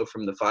be to go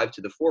from the 5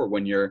 to the 4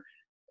 when you're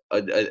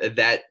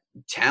that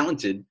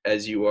talented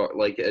as you are,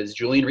 like as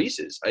Julian Reese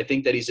is? I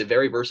think that he's a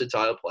very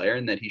versatile player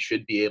and that he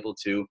should be able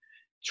to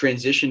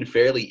transition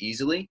fairly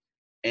easily.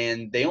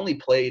 And they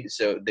played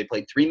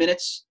 3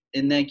 minutes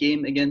in that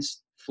game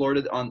against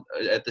Florida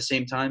at the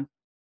same time.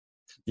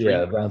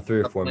 Around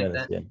 3 or 4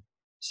 minutes. Yeah.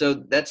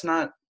 So that's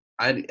not.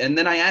 And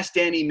then I asked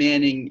Danny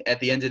Manning at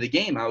the end of the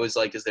game. I was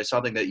like, "Is there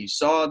something that you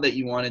saw that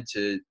you wanted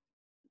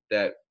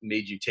that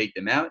made you take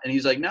them out?" And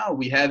he's like, "No,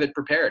 we have it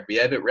prepared. We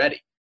have it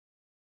ready."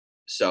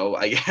 So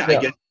I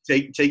guess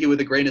take it with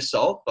a grain of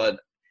salt. But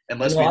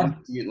unless we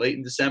see it late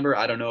in December,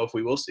 I don't know if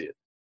we will see it.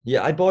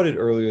 Yeah, I bought it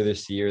earlier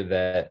this year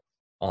that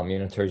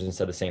Turgeon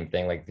said the same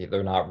thing. Like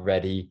they're not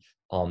ready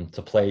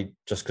to play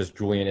just because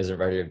Julian isn't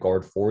ready to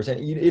guard 4s, and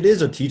it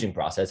is a teaching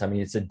process.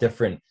 It's a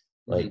different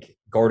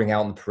guarding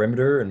out in the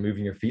perimeter and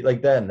moving your feet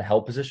like that and the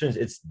help positions.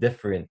 It's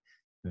different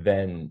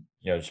than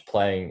just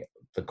playing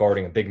the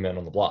guarding a big man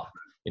on the block.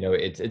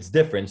 It's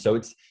different. So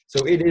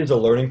it is a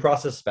learning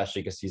process,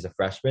 especially because he's a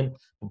freshman.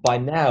 But by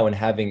now,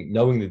 and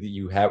knowing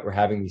that we're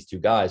having these 2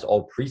 guys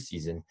all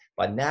preseason,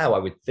 by now I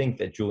would think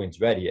that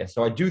Julian's ready. And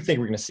so I do think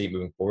we're going to see it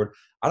moving forward.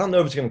 I don't know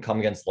if it's going to come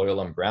against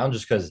Loyola and Brown,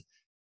 just because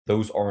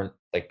those aren't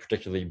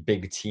particularly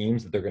big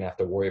teams that they're going to have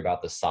to worry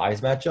about the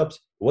size matchups.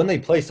 But when they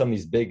play some of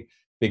these Big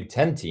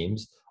Ten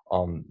teams,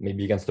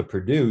 maybe against the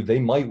Purdue, they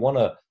might want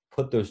to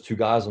put those 2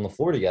 guys on the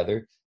floor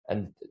together,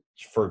 and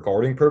for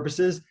guarding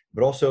purposes,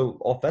 but also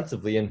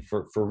offensively and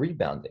for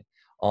rebounding.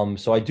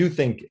 So I do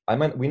think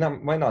we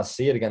might not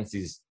see it against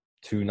these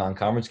 2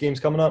 non-conference games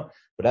coming up,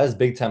 but as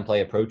Big Ten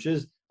play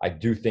approaches, I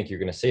do think you're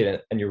going to see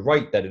it. And you're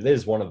right that it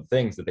is one of the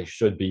things that they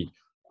should be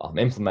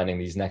implementing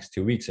these next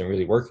 2 weeks and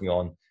really working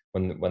on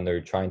when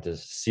they're trying to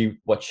see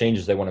what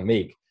changes they want to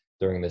make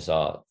during this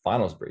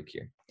finals break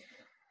here.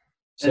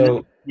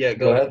 So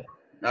go ahead.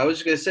 I was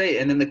just going to say,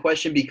 and then the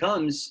question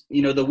becomes,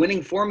 the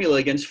winning formula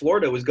against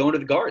Florida was going to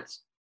the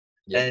guards.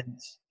 Yeah. And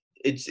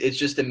it's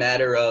just a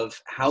matter of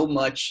how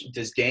much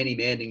does Danny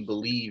Manning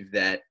believe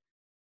that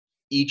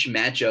each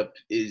matchup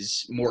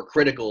is more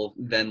critical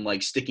than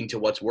sticking to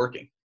what's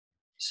working.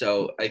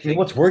 So I think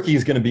what's working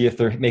is going to be if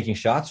they're making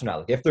shots or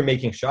not. If they're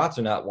making shots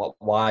or not,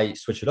 why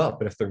switch it up?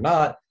 But if they're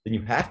not, then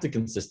you have to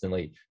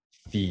consistently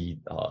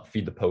feed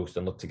the post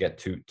and look to get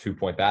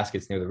 2-point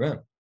baskets near the rim.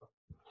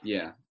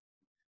 Yeah.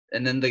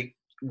 And then the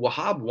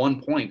Wahab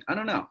 1 point, I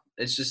don't know.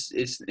 It's just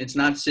it's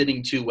not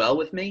sitting too well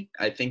with me.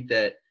 I think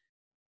that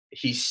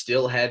he's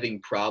still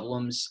having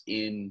problems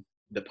in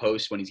the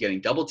post when he's getting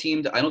double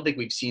teamed. I don't think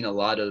we've seen a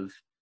lot of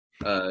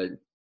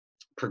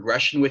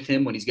progression with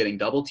him when he's getting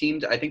double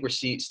teamed. I think we're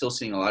still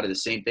seeing a lot of the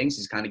same things.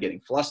 He's kind of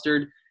getting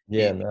flustered.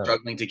 He's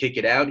struggling to kick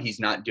it out. He's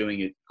not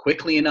doing it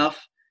quickly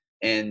enough.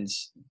 And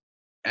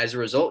as a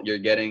result, you're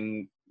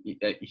getting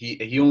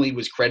he only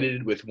was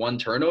credited with 1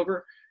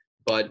 turnover,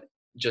 but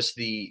just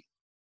the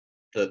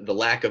the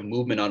lack of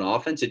movement on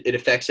offense, it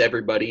affects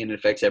everybody and it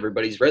affects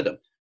everybody's rhythm.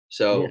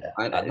 So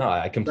no,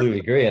 I completely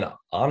agree. And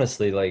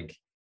honestly, like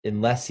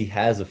unless he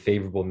has a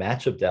favorable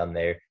matchup down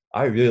there,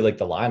 I really like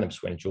the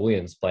lineups when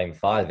Julian's playing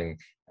five and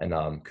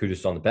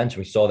Kudus on the bench. And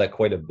we saw that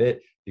quite a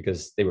bit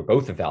because they were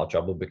both in foul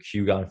trouble, but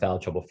Q got in foul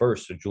trouble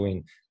first. So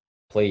Julian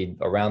played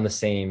around the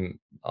same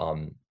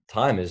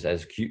time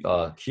as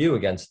Q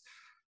against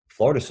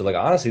Florida. So like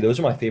honestly, those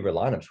are my favorite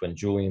lineups when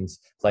Julian's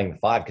playing the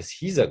five because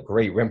he's a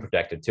great rim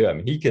protector too. I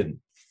mean, he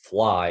can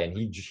fly and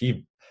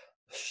he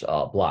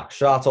blocks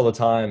shots all the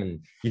time and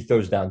he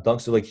throws down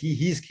dunks. So like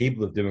he's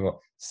capable of doing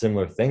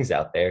similar things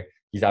out there.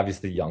 He's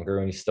obviously younger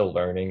and he's still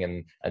learning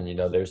and you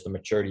know there's the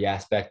maturity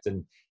aspect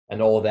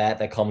and all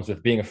that comes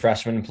with being a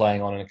freshman and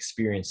playing on an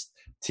experienced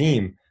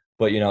team.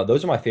 But you know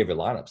those are my favorite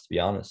lineups to be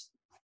honest.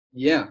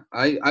 Yeah,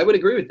 I would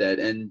agree with that.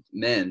 And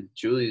man,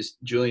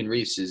 Julian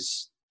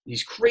Reese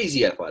he's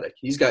crazy athletic.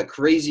 He's got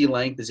crazy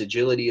length. His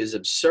agility is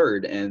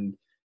absurd, and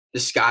the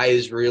sky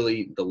is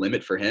really the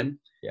limit for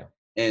him. Yeah.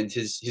 And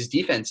his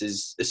defense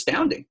is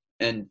astounding.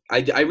 And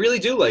I really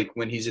do like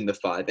when he's in the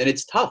five. And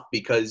it's tough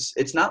because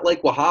it's not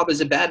like Wahab is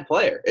a bad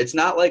player. It's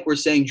not like we're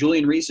saying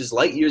Julian Reese is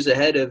light years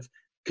ahead of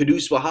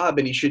Kudus Wahab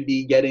and he should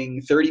be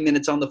getting 30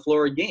 minutes on the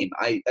floor a game.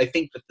 I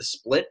think that the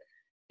split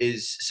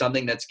is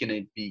something that's going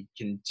to be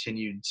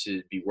continued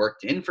to be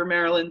worked in for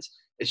Maryland.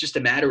 It's just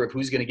a matter of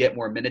who's going to get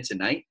more minutes a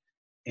night.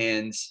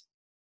 And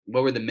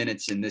what were the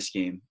minutes in this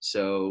game?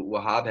 So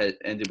Wahab had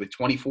ended with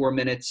 24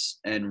 minutes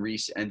and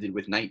Reese ended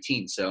with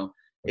 19. So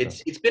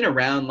it's been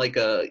around like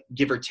a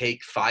give or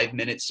take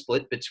 5-minute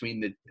split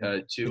between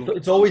the two.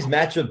 It's always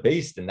matchup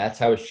based, and that's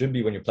how it should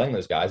be when you're playing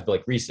those guys. But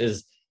like Reese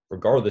is,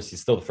 regardless, he's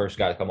still the first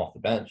guy to come off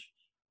the bench.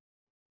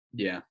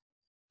 Yeah,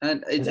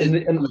 and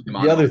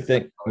the other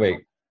thing,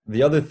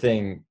 the other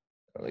thing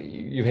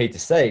you hate to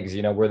say because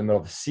you know we're in the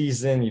middle of the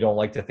season, you don't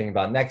like to think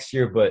about next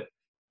year, but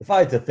if I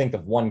had to think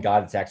of one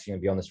guy that's actually going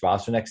to be on this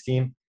roster next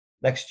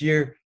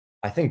year,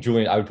 I think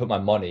I would put my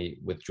money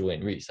with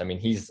Julian Reese. I mean,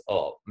 he's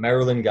a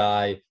Maryland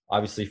guy,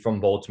 obviously from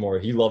Baltimore.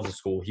 He loves the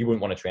school. He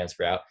wouldn't want to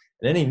transfer out.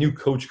 And any new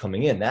coach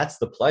coming in, that's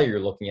the player you're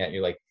looking at. And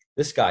you're like,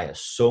 this guy has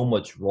so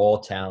much raw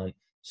talent,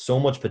 so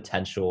much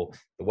potential.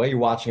 The way you're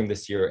watching him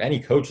this year, any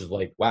coach is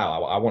like,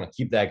 wow, I want to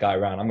keep that guy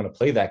around. I'm going to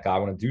play that guy. I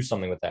want to do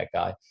something with that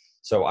guy.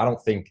 So I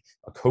don't think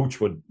a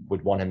coach would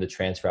want him to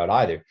transfer out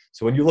either.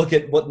 So when you look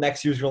at what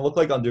next year's going to look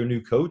like under a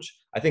new coach,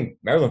 I think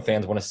Maryland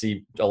fans want to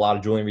see a lot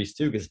of Julian Reese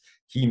too because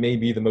he may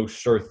be the most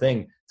sure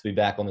thing to be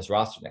back on this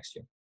roster next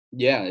year.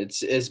 Yeah,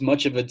 it's as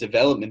much of a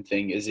development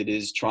thing as it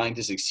is trying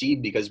to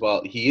succeed because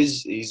while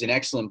he's an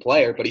excellent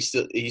player, but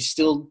he's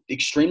still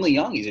extremely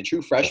young. He's a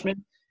true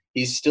freshman.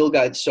 He's still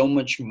got so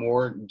much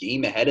more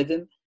game ahead of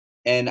him.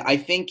 And I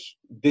think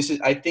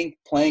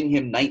playing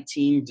him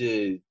 19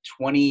 to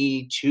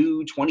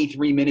 22,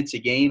 23 minutes a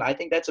game, I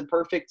think that's a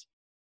perfect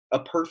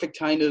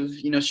kind of,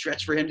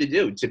 stretch for him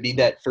to be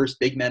that first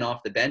big man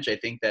off the bench. I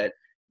think that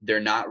they're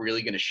not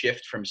really going to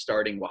shift from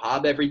starting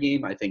Wahab every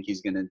game. I think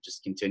he's going to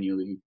just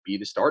continually be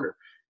the starter.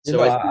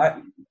 So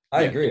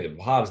I agree that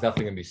Wahab's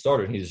definitely going to be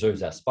starter and he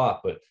deserves that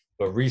spot, but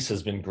Reese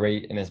has been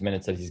great in his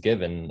minutes that he's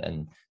given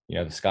and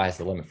the sky's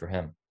the limit for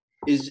him.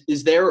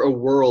 Is there a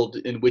world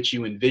in which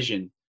you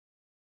envision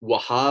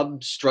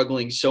Wahab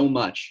struggling so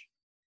much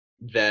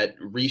that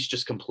Reese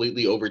just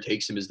completely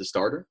overtakes him as the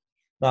starter?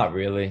 Not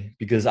really,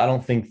 because I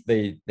don't think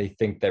they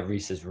think that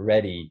Reese is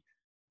ready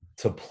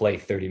to play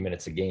 30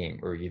 minutes a game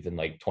or even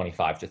like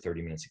 25 to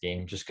 30 minutes a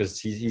game just because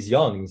he's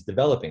young and he's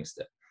developing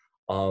still.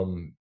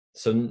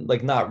 So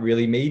like not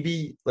really.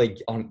 Maybe like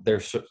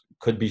there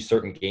could be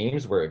certain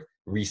games where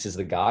Reese is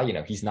the guy,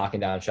 he's knocking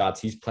down shots,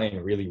 he's playing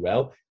really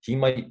well. He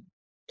might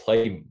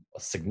play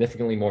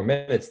significantly more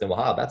minutes than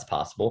Wahab. That's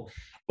possible.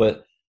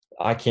 But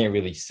I can't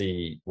really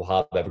see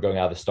Wahab ever going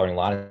out of the starting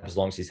lineup as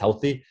long as he's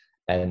healthy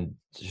and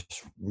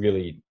just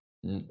really,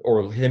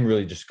 or him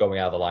really just going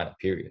out of the lineup,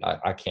 period.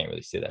 I can't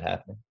really see that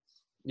happening.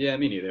 Yeah,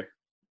 me neither.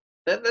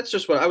 That's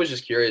just what I was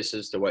just curious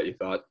as to what you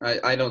thought.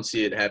 I don't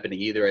see it happening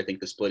either. I think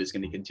the split is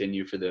going to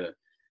continue for the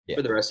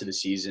rest of the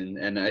season,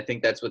 and I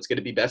think that's what's going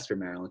to be best for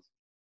Maryland.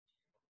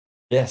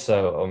 Yeah,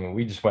 so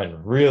we just went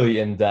really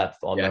in depth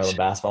on Maryland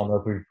basketball. I don't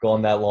know if we've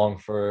gone that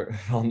long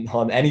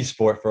on any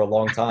sport for a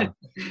long time.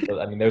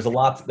 But there's a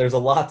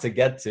lot to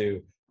get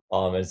to.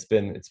 It's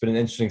been an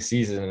interesting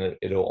season, and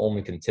it'll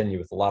only continue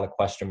with a lot of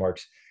question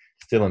marks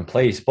still in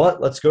place.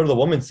 But let's go to the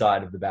women's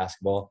side of the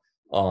basketball.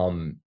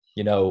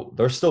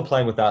 They're still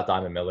playing without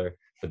Diamond Miller,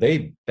 but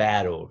they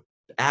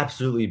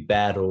absolutely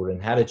battled,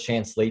 and had a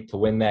chance late to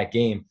win that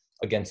game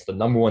against the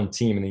number one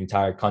team in the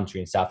entire country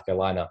in South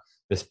Carolina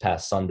this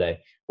past Sunday.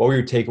 What were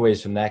your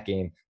takeaways from that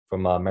game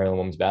from Maryland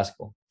women's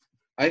basketball?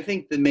 I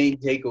think the main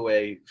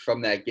takeaway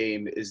from that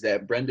game is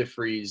that Brenda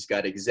Frese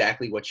got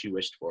exactly what she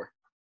wished for.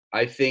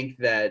 I think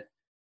that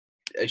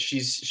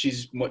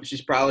she's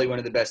probably one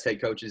of the best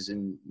head coaches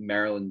in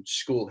Maryland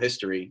school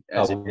history.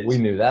 We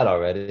knew that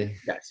already.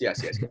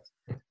 Yes.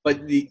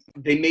 But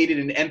they made it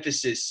an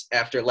emphasis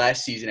after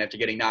last season, after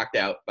getting knocked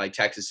out by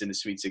Texas in the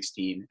Sweet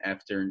 16,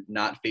 after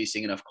not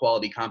facing enough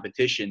quality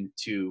competition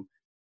to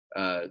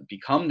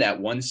become that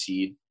 1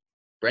 seed,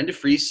 Brenda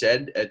Frese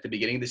said at the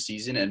beginning of the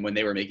season, and when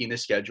they were making the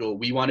schedule,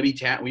 we want to be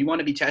we want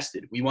to be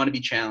tested, we want to be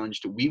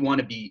challenged, we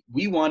want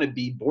to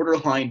be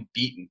borderline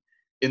beaten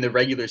in the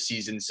regular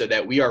season, so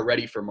that we are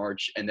ready for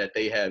March and that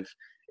they have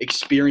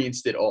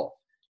experienced it all.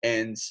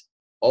 And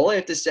all I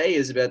have to say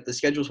is about the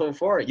schedule so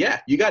far. Yeah,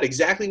 you got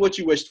exactly what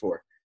you wished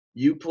for.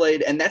 You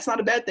played, and that's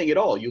not a bad thing at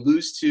all. You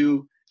lose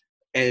to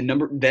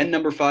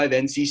number 5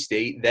 NC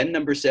State, then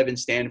number 7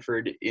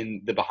 Stanford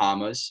in the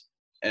Bahamas.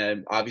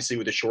 And obviously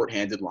with a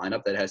shorthanded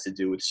lineup, that has to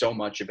do with so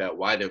much about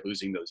why they're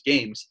losing those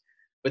games.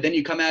 But then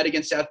you come out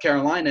against South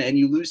Carolina and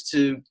you lose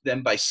to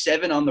them by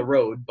 7 on the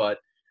road, but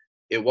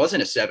it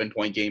wasn't a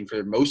 7-point game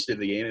for most of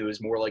the game. It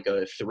was more like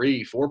a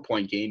 3-4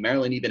 point game.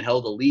 Maryland even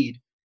held a lead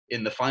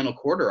in the final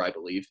quarter, I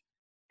believe.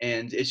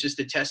 And it's just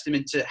a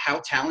testament to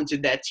how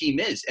talented that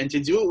team is. And to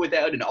do it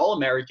without an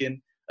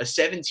All-American, a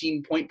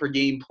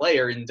 17-point-per-game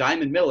player in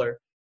Diamond Miller,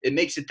 it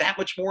makes it that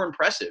much more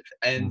impressive.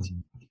 And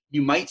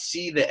you might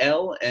see the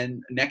L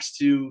and next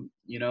to,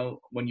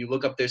 when you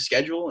look up their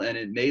schedule, and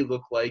it may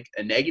look like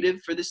a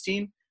negative for this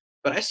team,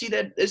 but I see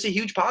that as a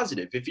huge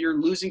positive. If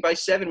you're losing by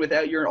 7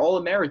 without your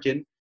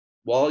All-American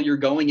while you're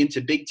going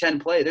into Big Ten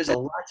play, there's a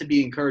lot to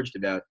be encouraged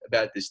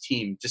about this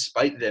team,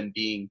 despite them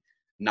being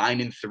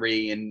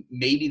 9-3, and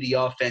maybe the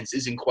offense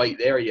isn't quite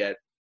there yet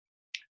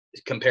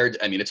compared to,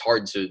 it's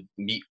hard to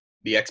meet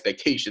the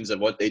expectations of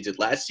what they did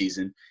last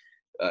season.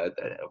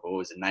 What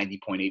was it,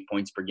 90.8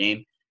 points per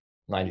game?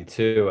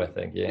 92, I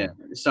think, yeah.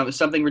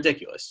 Something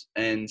ridiculous.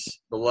 And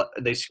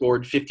they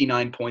scored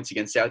 59 points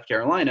against South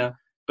Carolina,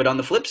 but on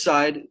the flip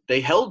side,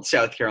 they held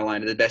South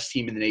Carolina, the best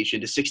team in the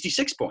nation, to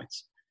 66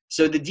 points.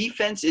 So the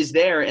defense is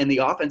there, and the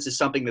offense is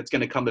something that's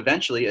going to come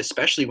eventually,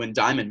 especially when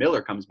Diamond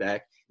Miller comes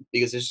back,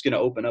 because it's just going to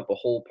open up a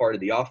whole part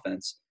of the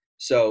offense.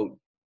 So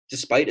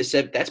despite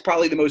that's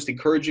probably the most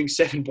encouraging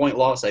 7-point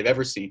loss I've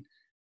ever seen.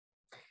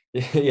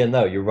 Yeah,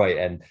 no, you're right.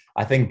 And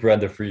I think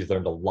Brenda Frese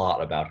learned a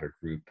lot about her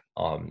group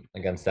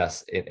against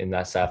us in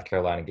that South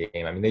Carolina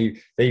game.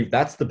 They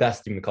that's the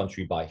best team in the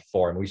country by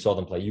far. And we saw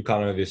them play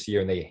UConn earlier this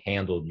year, and they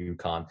handled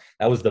UConn.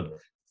 That was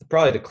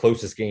probably the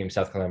closest game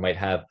South Carolina might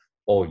have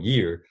all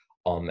year.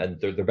 And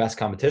their best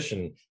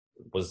competition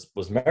was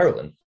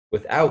Maryland.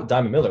 Without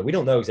Diamond Miller, we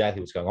don't know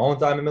exactly what's going on with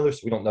Diamond Miller,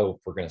 so we don't know if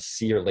we're going to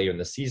see her later in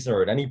the season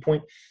or at any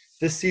point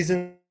this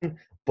season.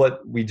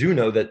 But we do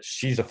know that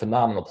she's a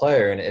phenomenal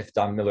player, and if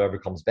Diamond Miller ever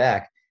comes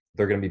back,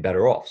 they're going to be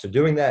better off. So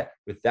doing that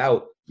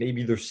without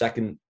maybe their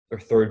second or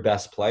third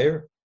best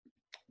player,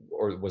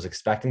 or was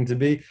expecting to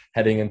be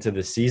heading into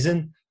the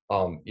season,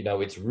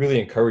 it's really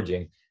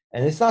encouraging.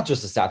 And it's not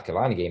just the South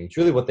Carolina game. It's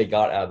really what they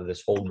got out of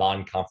this whole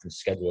non-conference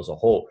schedule as a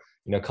whole.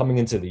 Coming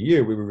into the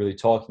year, we were really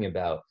talking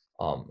about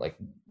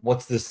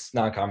what's this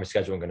non-conference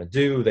schedule going to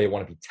do? They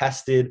want to be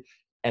tested.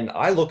 And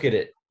I look at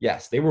it,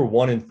 yes, they were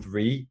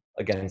 1-3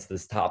 against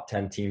this top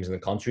 10 teams in the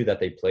country that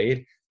they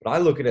played, but I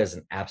look at it as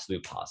an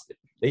absolute positive.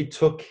 They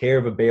took care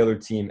of a Baylor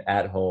team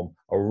at home,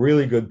 a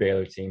really good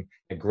Baylor team,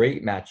 a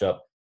great matchup.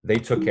 They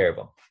took care of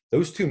them.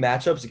 Those 2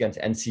 matchups against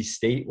NC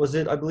State, was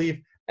it, I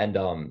believe? And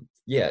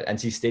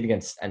NC State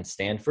against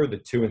Stanford, the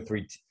 2 and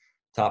 3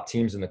 top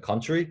teams in the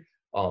country.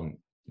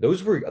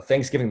 Those were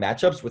Thanksgiving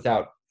matchups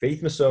without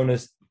Faith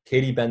Masonius,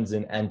 Katie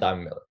Benzan, and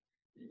Diamond Miller.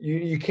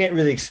 You can't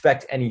really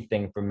expect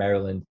anything from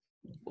Maryland,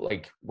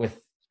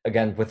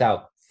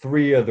 without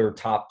 3 of their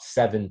top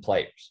 7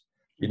 players,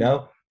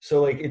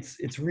 So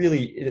that's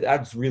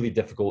really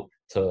difficult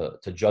to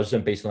judge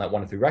them based on that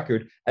 1-3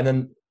 record. And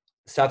then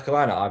South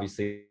Carolina,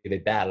 obviously, they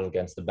battled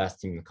against the best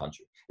team in the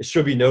country. It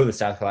should be known that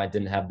South Carolina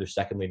didn't have their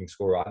second leading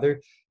scorer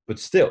either, but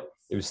still,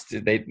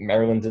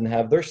 Maryland didn't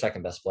have their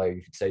second best player,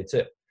 you could say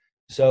too.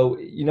 So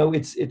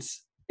it's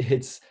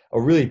a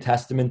really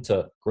testament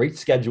to great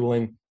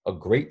scheduling, a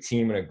great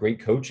team, and a great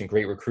coach, and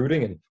great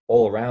recruiting, and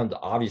all around,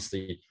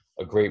 obviously,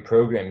 a great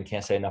program. You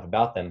can't say enough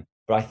about them.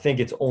 But I think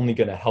it's only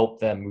going to help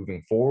them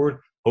moving forward.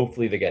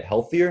 Hopefully they get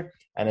healthier.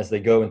 And as they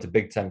go into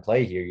Big Ten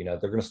play here,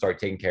 they're going to start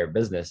taking care of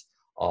business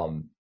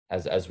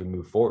as we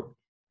move forward.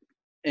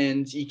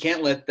 And you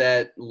can't let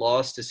that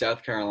loss to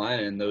South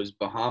Carolina and those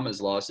Bahamas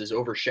losses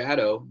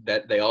overshadow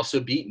that they also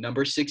beat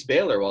number 6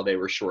 Baylor while they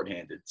were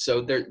shorthanded.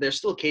 So they're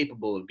still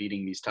capable of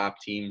beating these top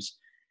teams.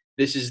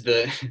 This is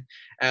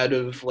out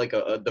of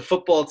the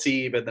football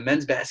team and the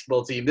men's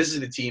basketball team, this is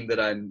the team that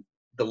I'm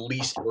the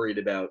least worried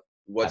about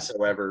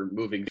whatsoever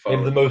moving forward.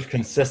 Maybe the most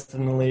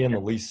consistency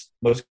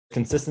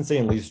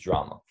and least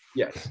drama.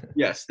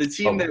 Yes. The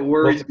team that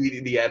worries me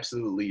the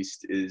absolute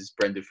least is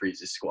Brenda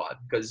Frese's squad,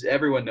 because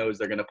everyone knows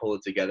they're going to pull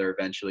it together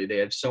eventually. They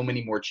have so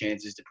many more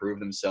chances to prove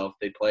themselves.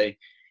 They play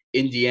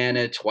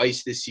Indiana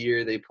twice this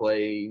year. They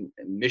play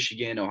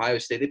Michigan, Ohio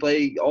State. They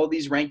play all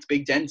these ranked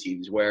Big Ten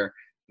teams where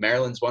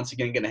Maryland's once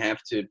again going to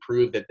have to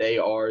prove that they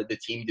are the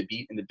team to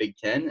beat in the Big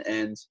Ten.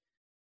 And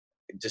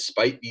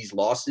despite these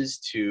losses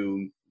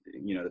to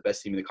the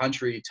best team in the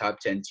country, top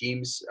 10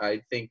 teams, I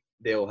think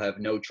they'll have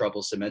no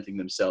trouble cementing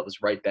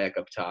themselves right back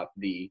up top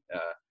the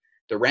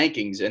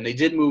rankings. And they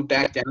did move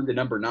back down to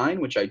number 9,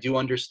 which I do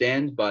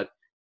understand, but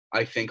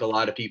I think a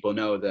lot of people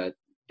know that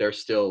they're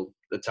still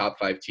the top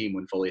 5 team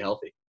when fully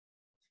healthy.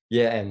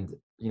 Yeah, and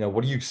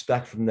what do you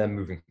expect from them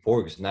moving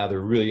forward? Because now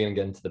they're really going to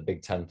get into the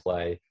Big Ten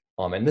play.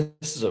 And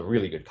this is a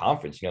really good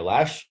conference.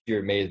 Last year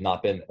it may have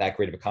not been that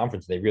great of a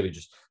conference. They really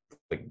just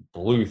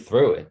blew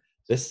through it.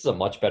 This is a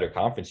much better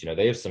conference.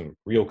 They have some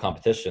real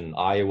competition.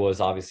 Iowa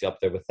is obviously up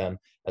there with them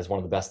as one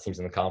of the best teams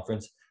in the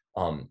conference.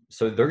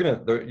 So they're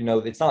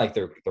it's not like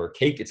they're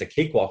cake. It's a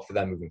cakewalk for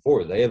them moving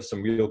forward. They have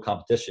some real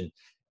competition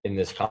in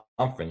this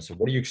conference. So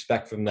what do you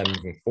expect from them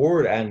moving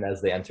forward and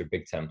as they enter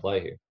Big Ten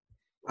play here?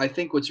 I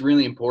think what's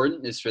really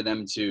important is for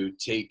them to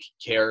take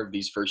care of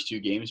these first 2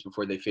 games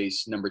before they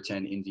face number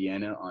 10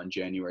 Indiana on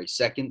January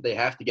 2nd. They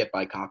have to get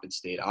by Coppin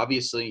State,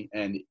 obviously,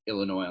 and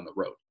Illinois on the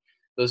road.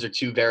 Those are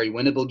 2 very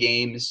winnable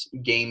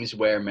games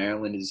where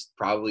Maryland is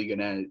probably going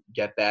to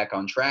get back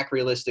on track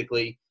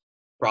realistically,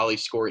 probably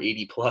score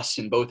 80-plus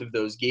in both of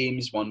those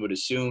games, one would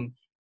assume.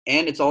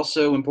 And it's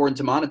also important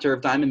to monitor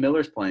if Diamond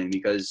Miller's playing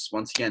because,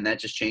 once again, that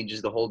just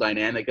changes the whole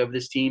dynamic of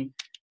this team.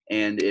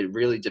 And it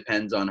really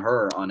depends on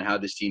her on how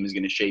this team is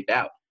going to shape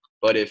out.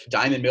 But if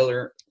Diamond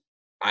Miller,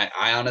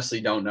 I honestly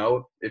don't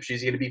know if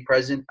she's going to be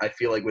present. I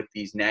feel like with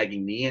these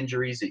nagging knee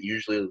injuries, it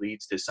usually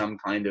leads to some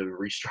kind of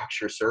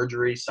restructure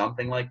surgery,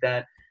 something like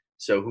that.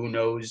 So who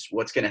knows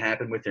what's going to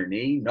happen with her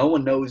knee? No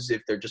one knows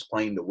if they're just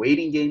playing the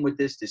waiting game with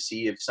this to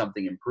see if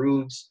something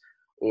improves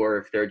or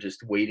if they're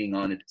just waiting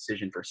on a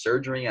decision for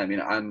surgery. I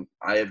mean,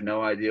 I have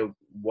no idea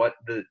what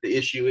the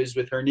issue is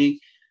with her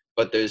knee.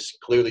 But there's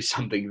clearly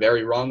something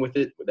very wrong with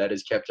it that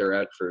has kept her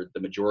out for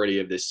the majority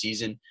of this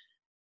season.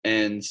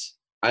 And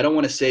I don't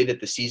want to say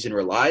that the season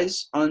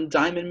relies on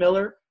Diamond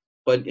Miller,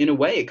 but in a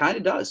way it kind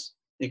of does.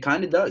 It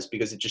kind of does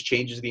because it just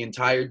changes the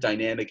entire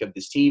dynamic of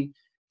this team.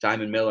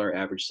 Diamond Miller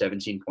averaged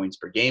 17 points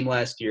per game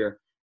last year.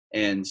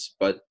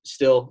 But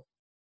still,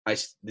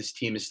 this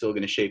team is still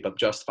going to shape up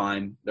just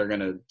fine. They're going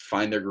to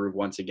find their groove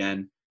once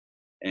again.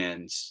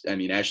 And, I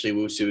mean, Ashley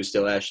Owusu is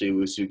still Ashley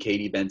Owusu.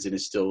 Katie Benson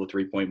is still a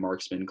 3-point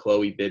marksman.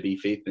 Chloe Bibby,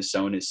 Faith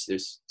Masson.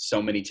 There's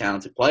so many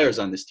talented players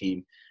on this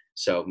team.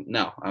 So,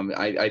 no,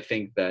 I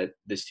think that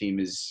this team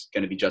is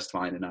going to be just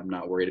fine, and I'm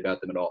not worried about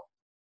them at all.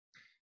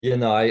 Yeah,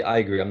 no, I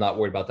agree. I'm not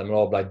worried about them at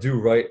all. But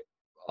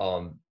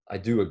I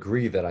do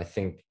agree that I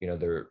think,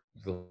 their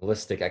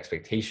realistic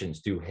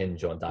expectations do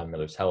hinge on Diamond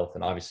Miller's health.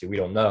 And obviously we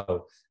don't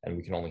know, and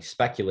we can only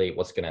speculate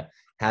what's going to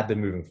happen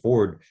moving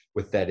forward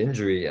with that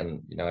injury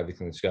and,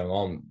 everything that's going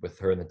on with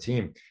her and the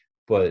team.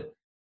 But,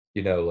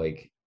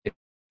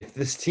 if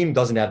this team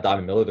doesn't have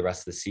Diamond Miller the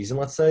rest of the season,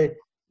 let's say,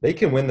 they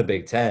can win the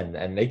Big Ten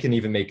and they can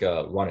even make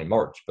a run in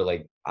March. But,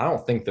 I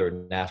don't think they're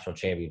a national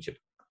championship,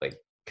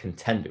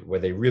 contender where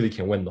they really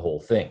can win the whole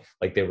thing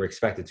like they were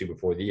expected to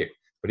before the year.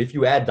 But if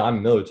you add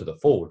Diamond Miller to the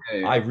fold,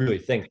 I really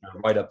think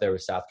they're right up there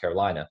with South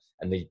Carolina.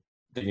 And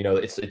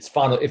it's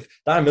final. If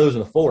Diamond Miller's in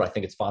the fold, I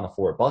think it's Final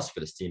Four or bust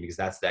for this team because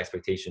that's the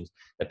expectations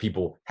that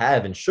people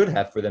have and should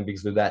have for them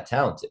because they're that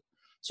talented.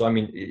 So, I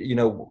mean,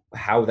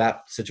 how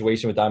that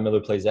situation with Diamond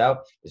Miller plays out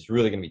is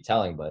really going to be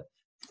telling. But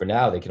for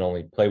now, they can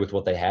only play with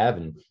what they have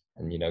and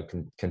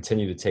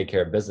continue to take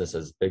care of business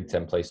as Big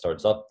Ten play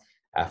starts up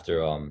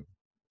after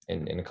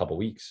in a couple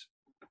weeks.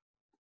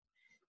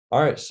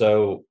 All right,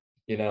 so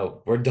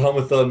we're done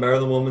with the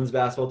Maryland women's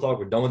basketball talk.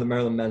 We're done with the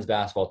Maryland men's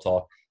basketball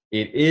talk.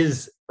 It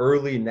is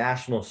early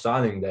National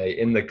Signing Day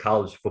in the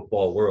college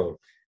football world,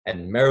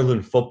 and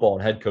Maryland football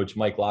and head coach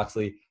Mike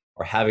Locksley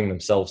are having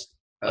themselves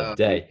a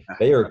day.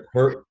 They are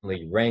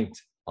currently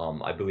ranked,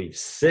 I believe,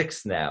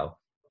 6th now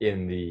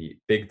in the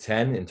Big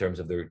Ten in terms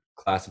of their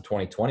class of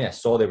 2020. I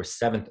saw they were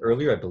 7th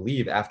earlier. I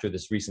believe after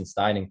this recent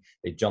signing,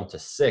 they jumped to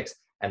 6th,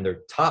 and their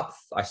top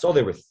 – I saw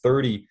they were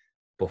 30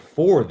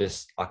 before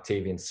this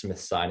Octavian Smith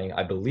signing.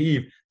 I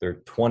believe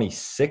they're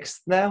 26th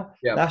now,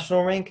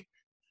 national rank.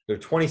 They're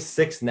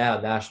 26th now,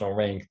 national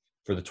rank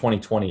for the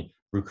 2020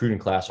 recruiting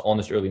class on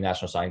this early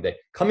National Signing Day.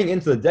 Coming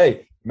into the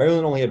day,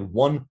 Maryland only had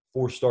 1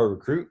 4-star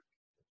recruit.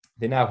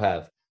 They now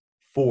have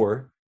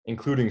 4,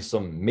 including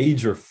some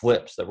major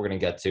flips that we're going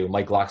to get to.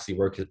 Mike Locksley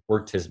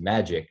worked his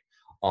magic.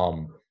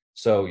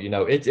 So,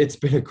 it's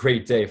been a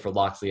great day for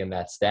Locksley and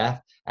that staff.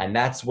 And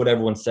that's what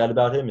everyone said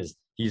about him is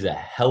he's a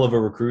hell of a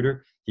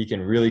recruiter. He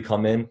can really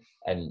come in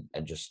and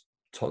just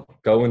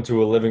go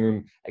into a living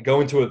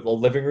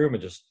room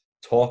and just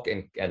talk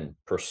and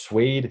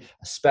persuade,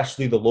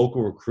 especially the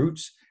local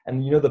recruits.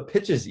 And, the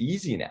pitch is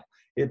easy now.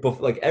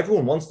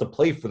 Everyone wants to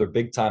play for their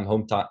big-time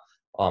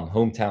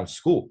hometown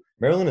school.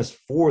 Maryland is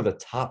 4 of the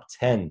top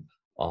 10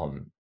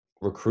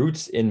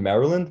 recruits in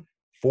Maryland.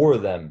 4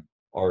 of them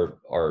are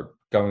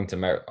going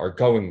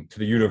to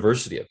the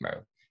University of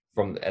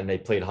Maryland and they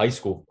played high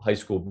school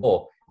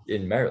ball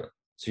in Maryland.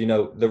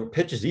 So, the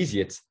pitch is easy.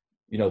 It's,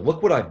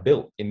 look what I've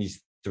built in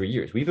these 3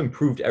 years. We've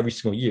improved every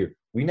single year.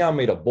 We now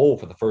made a bowl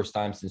for the first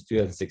time since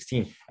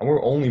 2016, and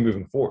we're only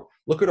moving forward.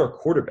 Look at our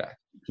quarterback.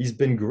 He's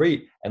been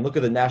great, and look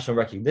at the national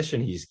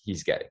recognition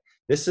he's getting.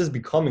 This is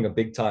becoming a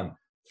big-time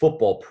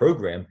football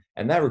program,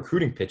 and that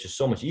recruiting pitch is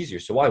so much easier.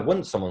 So why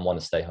wouldn't someone want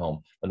to stay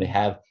home when they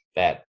have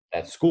that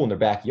school in their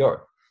backyard?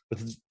 But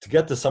to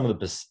get to some of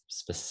the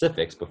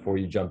specifics before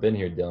you jump in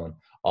here, Dylan,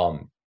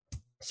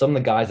 some of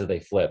the guys that they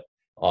flipped,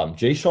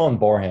 Jay Sean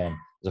Barham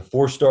is a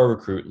 4-star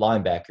recruit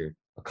linebacker.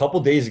 A couple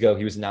days ago,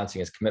 he was announcing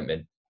his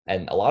commitment,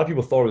 and a lot of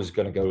people thought he was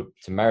going to go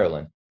to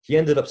Maryland. He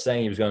ended up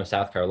saying he was going to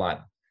South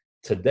Carolina.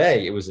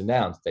 Today, it was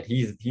announced that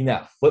he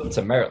now flipped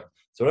to Maryland.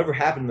 So whatever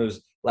happened in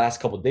those last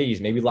couple of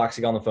days, maybe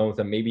Loxley got on the phone with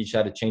him, maybe he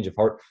had a change of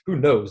heart. Who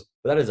knows?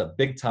 But that is a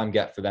big-time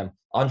get for them.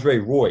 Andre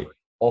Roy,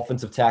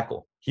 offensive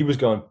tackle, he was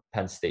going to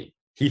Penn State.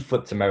 He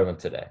flipped to Maryland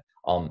today.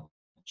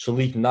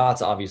 Shalik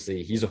Knotts,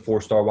 obviously, he's a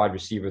 4-star wide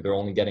receiver. They're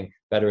only getting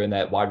better in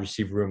that wide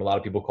receiver room. A lot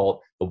of people call it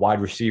the wide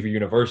receiver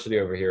university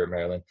over here at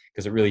Maryland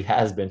because it really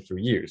has been for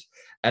years.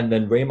 And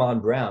then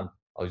Raymond Brown,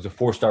 he's a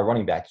 4-star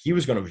running back. He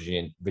was going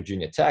to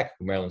Virginia Tech,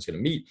 who Maryland's going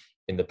to meet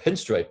in the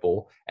Pinstripe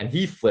Bowl, and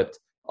he flipped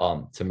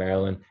to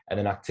Maryland. And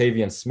then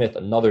Octavian Smith,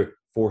 another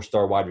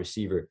 4-star wide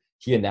receiver,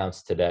 he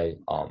announced today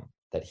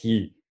that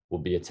he will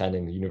be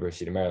attending the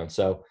University of Maryland.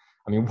 So,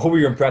 I mean, what were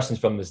your impressions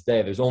from this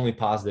day? There's only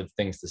positive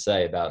things to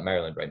say about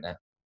Maryland right now.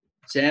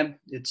 Sam,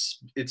 it's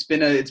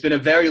been a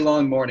very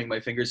long morning. My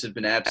fingers have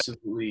been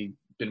absolutely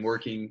been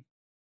working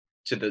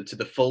to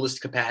the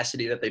fullest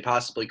capacity that they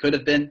possibly could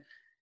have been,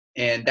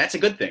 and that's a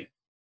good thing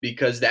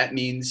because that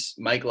means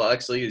Mike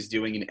Loxley is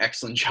doing an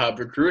excellent job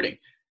recruiting,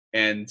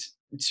 and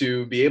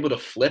to be able to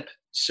flip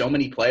so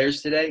many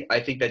players today, I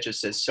think that just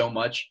says so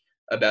much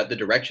about the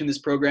direction this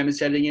program is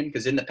heading in.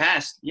 Because in the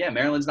past,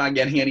 Maryland's not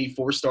getting any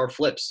 4-star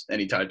flips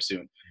anytime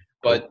soon,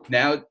 but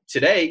now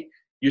today,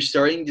 you're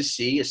starting to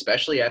see,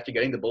 especially after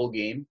getting the bowl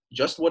game,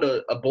 just what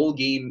a bowl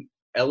game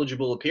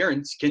eligible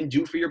appearance can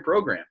do for your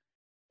program.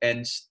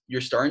 And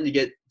you're starting to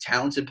get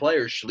talented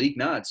players, Shalik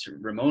Knotts,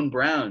 Ramon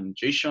Brown,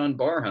 Jay Sean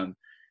Barham.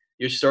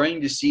 You're starting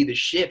to see the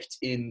shift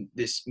in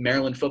this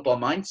Maryland football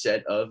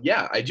mindset of,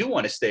 I do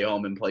want to stay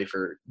home and play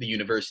for the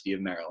University of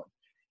Maryland.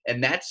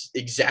 And that's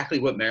exactly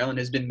what Maryland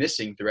has been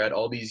missing throughout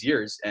all these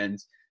years. And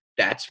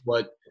that's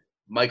what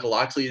Michael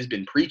Loxley has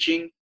been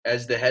preaching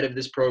as the head of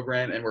this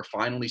program, and we're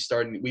finally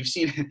starting. We've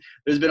seen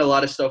there's been a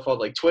lot of stuff on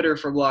like Twitter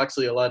from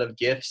Loxley, a lot of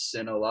GIFs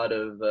and a lot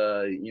of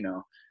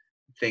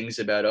things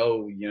about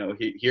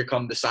here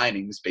come the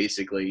signings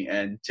basically.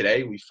 And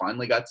today we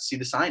finally got to see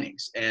the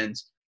signings. And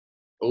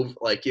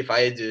if I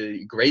had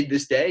to grade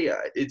this day,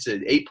 it's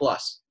an A+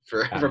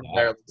 from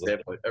Maryland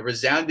standpoint, a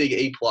resounding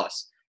A+.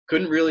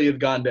 Couldn't really have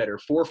gone better.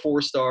 4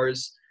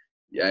 4-stars.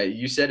 Yeah,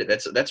 you said it.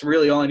 That's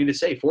really all I need to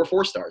say. 4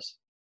 4-stars.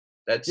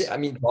 That's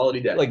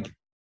quality day. Like,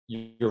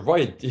 you're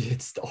right.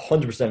 It's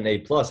 100% an A+,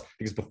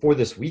 because before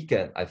this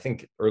weekend, I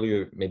think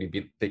earlier,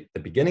 maybe the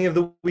beginning of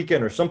the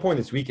weekend or some point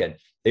this weekend,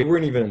 they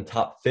weren't even in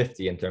top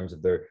 50 in terms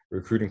of their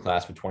recruiting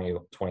class for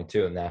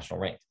 2022 in national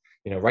ranked.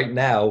 Right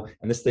now,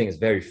 and this thing is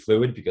very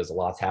fluid because a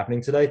lot's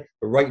happening today,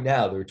 but right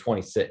now they're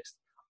 26th.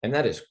 And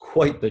that is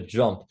quite the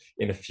jump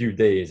in a few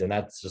days. And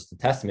that's just a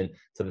testament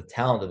to the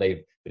talent that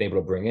they've been able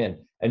to bring in.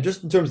 And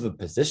just in terms of the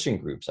position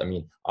groups, I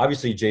mean,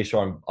 obviously Jay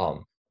Sean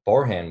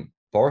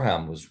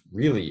Barham was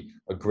really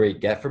a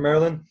great get for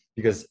Maryland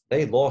because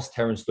they lost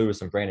Terrence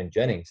Lewis and Brandon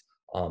Jennings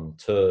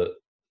to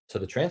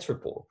the transfer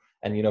portal.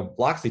 And,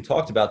 Loxley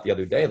talked about the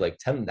other day,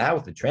 now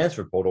with the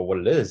transfer portal, what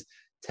it is,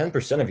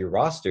 10% of your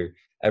roster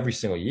every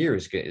single year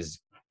is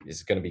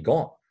going to be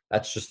gone.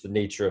 That's just the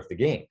nature of the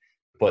game.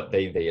 But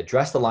they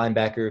addressed the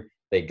linebacker.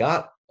 They've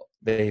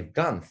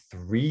gotten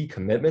 3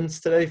 commitments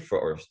today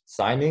for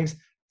signings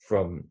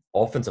from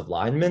offensive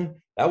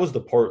linemen. That was the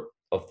part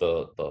of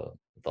the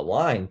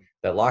line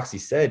that Loxley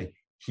said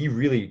he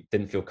really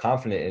didn't feel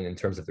confident in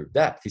terms of their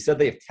depth. He said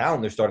they have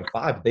talent, they're starting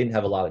 5, but they didn't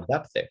have a lot of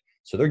depth there.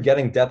 So they're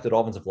getting depth at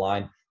offensive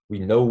line. We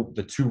know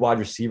the 2 wide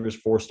receivers,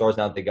 4 stars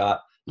now that they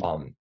got.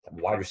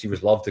 Wide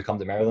receivers love to come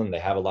to Maryland. They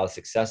have a lot of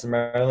success in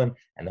Maryland.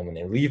 And then when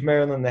they leave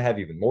Maryland, they have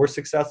even more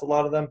success, a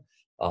lot of them.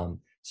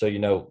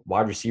 So,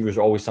 wide receivers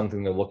are always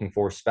something they're looking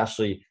for,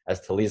 especially as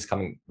Taulia's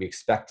coming. We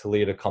expect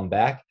Taulia to come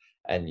back,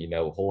 and,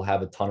 he'll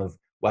have a ton of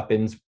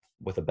weapons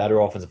with a better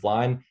offensive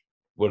line.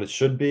 What it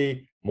should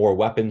be, more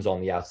weapons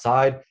on the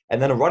outside,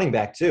 and then a running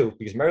back too,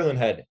 because Maryland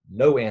had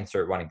no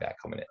answer at running back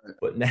coming in.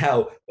 But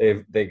now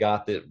they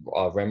got the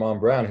Raymond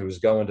Brown, who was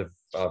going to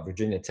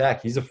Virginia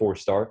Tech. He's a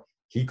 4-star.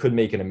 He could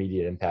make an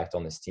immediate impact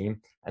on this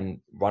team,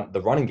 and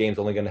the running game is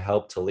only going to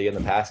help Taulia in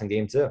the passing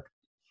game too.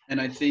 And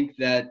I think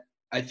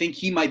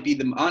he might be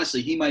the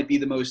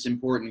most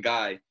important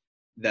guy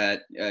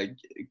that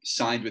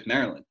signed with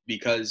Maryland,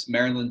 because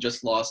Maryland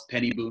just lost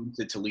Penny Boone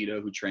to Toledo,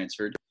 who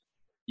transferred.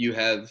 You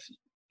have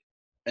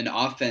an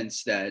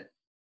offense that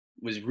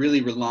was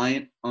really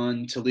reliant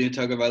on Taulia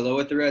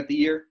Tagovailoa throughout the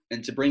year,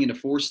 and to bring in a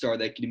 4-star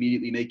that can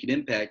immediately make an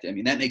impact,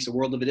 that makes a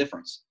world of a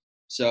difference.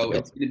 So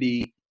It's going to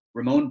be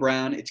Ramon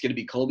Brown, it's going to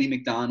be Colby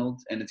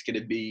McDonald, and it's going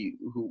to be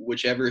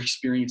whichever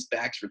experienced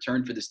backs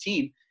return for this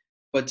team.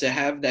 But to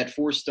have that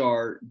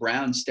 4-star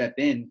Brown step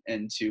in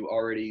and to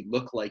already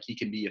look like he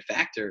can be a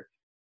factor,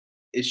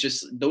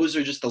 those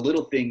are just the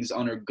little things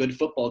on a good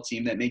football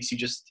team that makes you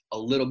just a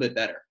little bit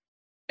better.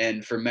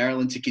 And for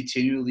Maryland to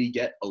continually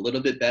get a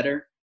little bit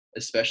better,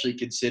 especially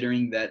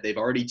considering that they've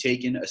already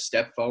taken a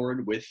step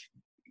forward with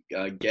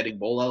getting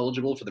bowl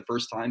eligible for the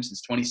first time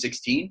since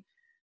 2016,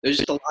 there's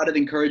just a lot of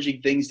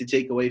encouraging things to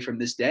take away from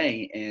this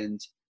day. And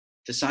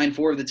to sign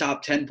 4 of the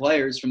top 10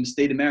 players from the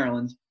state of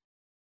Maryland.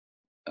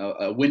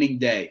 A winning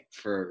day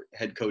for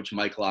head coach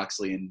Mike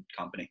Locksley and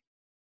company.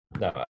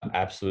 No,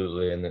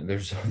 absolutely. And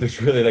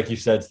there's really, like you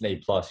said, it's an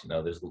A+.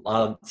 There's a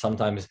lot of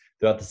sometimes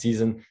throughout the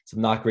season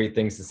some not great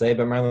things to say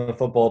about Maryland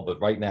football, but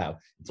right now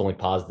it's only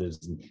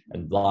positives.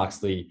 And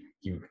Locksley,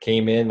 he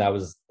came in, that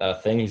was a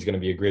thing. He's going to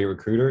be a great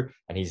recruiter,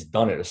 and he's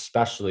done it,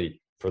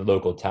 especially for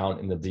local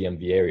talent in the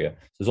DMV area.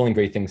 So there's only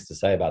great things to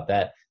say about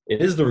that.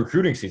 It is the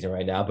recruiting season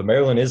right now, but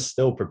Maryland is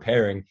still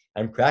preparing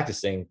and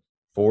practicing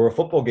for a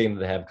football game that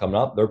they have coming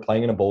up. They're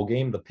playing in a bowl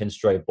game, the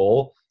Pinstripe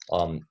Bowl.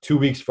 2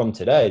 weeks from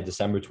today,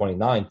 December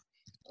 29th,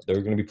 they're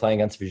going to be playing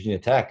against Virginia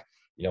Tech.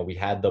 We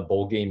had the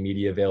bowl game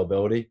media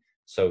availability.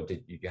 So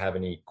did you have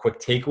any quick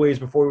takeaways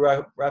before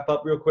we wrap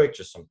up real quick?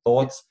 Just some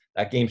thoughts.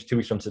 That game's 2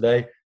 weeks from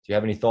today. Do you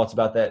have any thoughts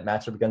about that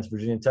matchup against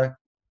Virginia Tech?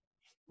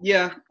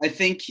 Yeah, I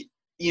think,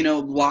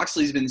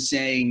 Locksley's been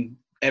saying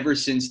ever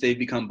since they've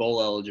become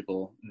bowl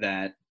eligible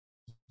that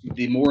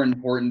the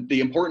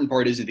important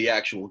part isn't the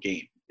actual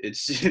game.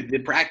 It's the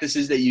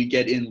practices that you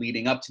get in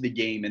leading up to the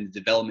game and the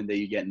development that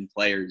you get in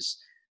players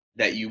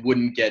that you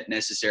wouldn't get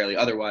necessarily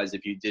otherwise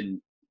if you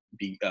didn't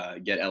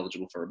get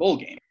eligible for a bowl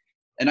game.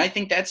 And I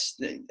think it's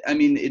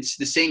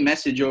the same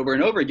message over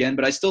and over again,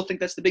 but I still think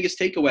that's the biggest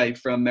takeaway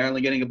from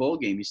Maryland getting a bowl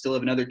game. You still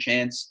have another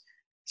chance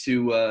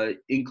to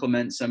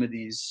increment some of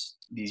these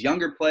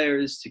younger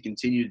players, to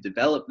continue to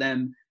develop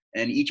them.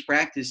 And each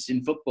practice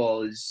in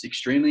football is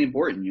extremely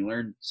important. You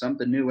learn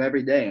something new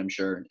every day, I'm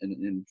sure,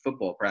 in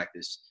football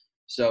practice.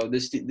 So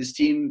this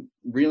team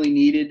really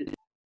needed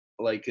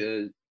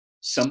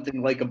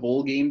something like a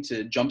bowl game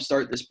to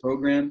jumpstart this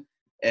program,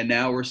 and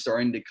now we're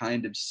starting to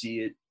kind of see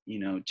it,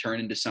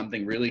 turn into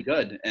something really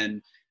good.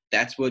 And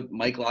that's what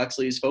Mike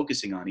Locksley is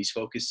focusing on. He's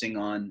focusing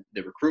on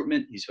the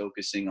recruitment. He's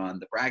focusing on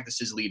the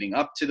practices leading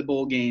up to the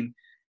bowl game.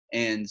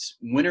 And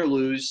win or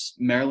lose,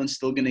 Maryland's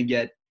still going to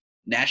get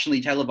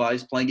nationally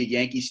televised playing at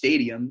Yankee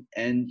Stadium,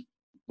 and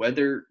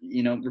whether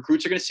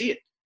recruits are going to see it.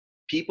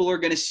 People are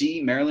going to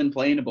see Maryland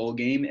play in a bowl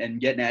game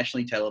and get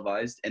nationally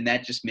televised, and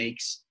that just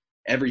makes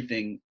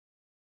everything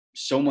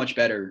so much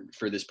better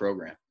for this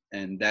program.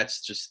 And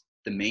that's just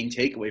the main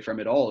takeaway from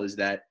it all, is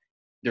that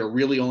there are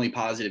really only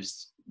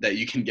positives that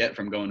you can get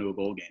from going to a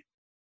bowl game.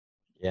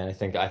 Yeah, I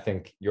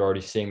think you're already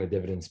seeing the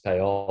dividends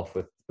pay off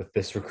with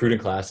this recruiting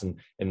class and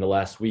in the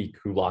last week,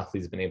 who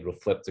Locksley's been able to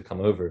flip to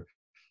come over.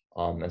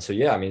 And so,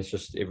 yeah,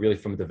 it really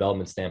from a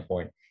development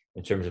standpoint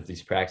in terms of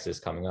these practices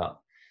coming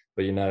up.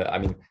 But,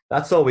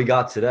 that's all we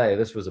got today.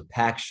 This was a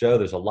packed show.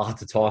 There's a lot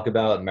to talk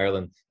about.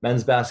 Maryland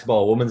men's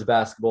basketball, women's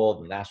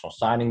basketball, the National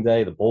Signing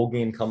Day, the bowl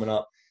game coming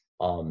up.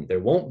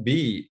 There won't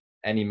be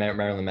any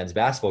Maryland men's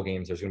basketball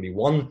games. There's going to be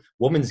one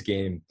women's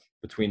game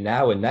between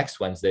now and next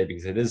Wednesday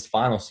because it is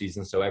final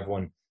season. So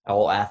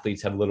all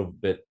athletes have a little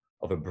bit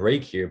of a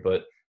break here.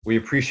 But we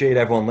appreciate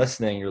everyone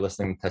listening. You're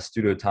listening to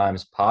Testudo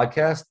Times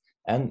podcast.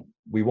 And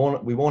we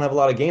won't have a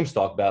lot of games to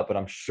talk about, but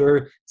I'm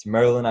sure it's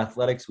Maryland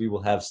athletics. We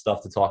will have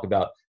stuff to talk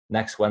about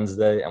next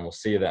Wednesday, and we'll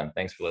see you then.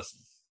 Thanks for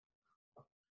listening.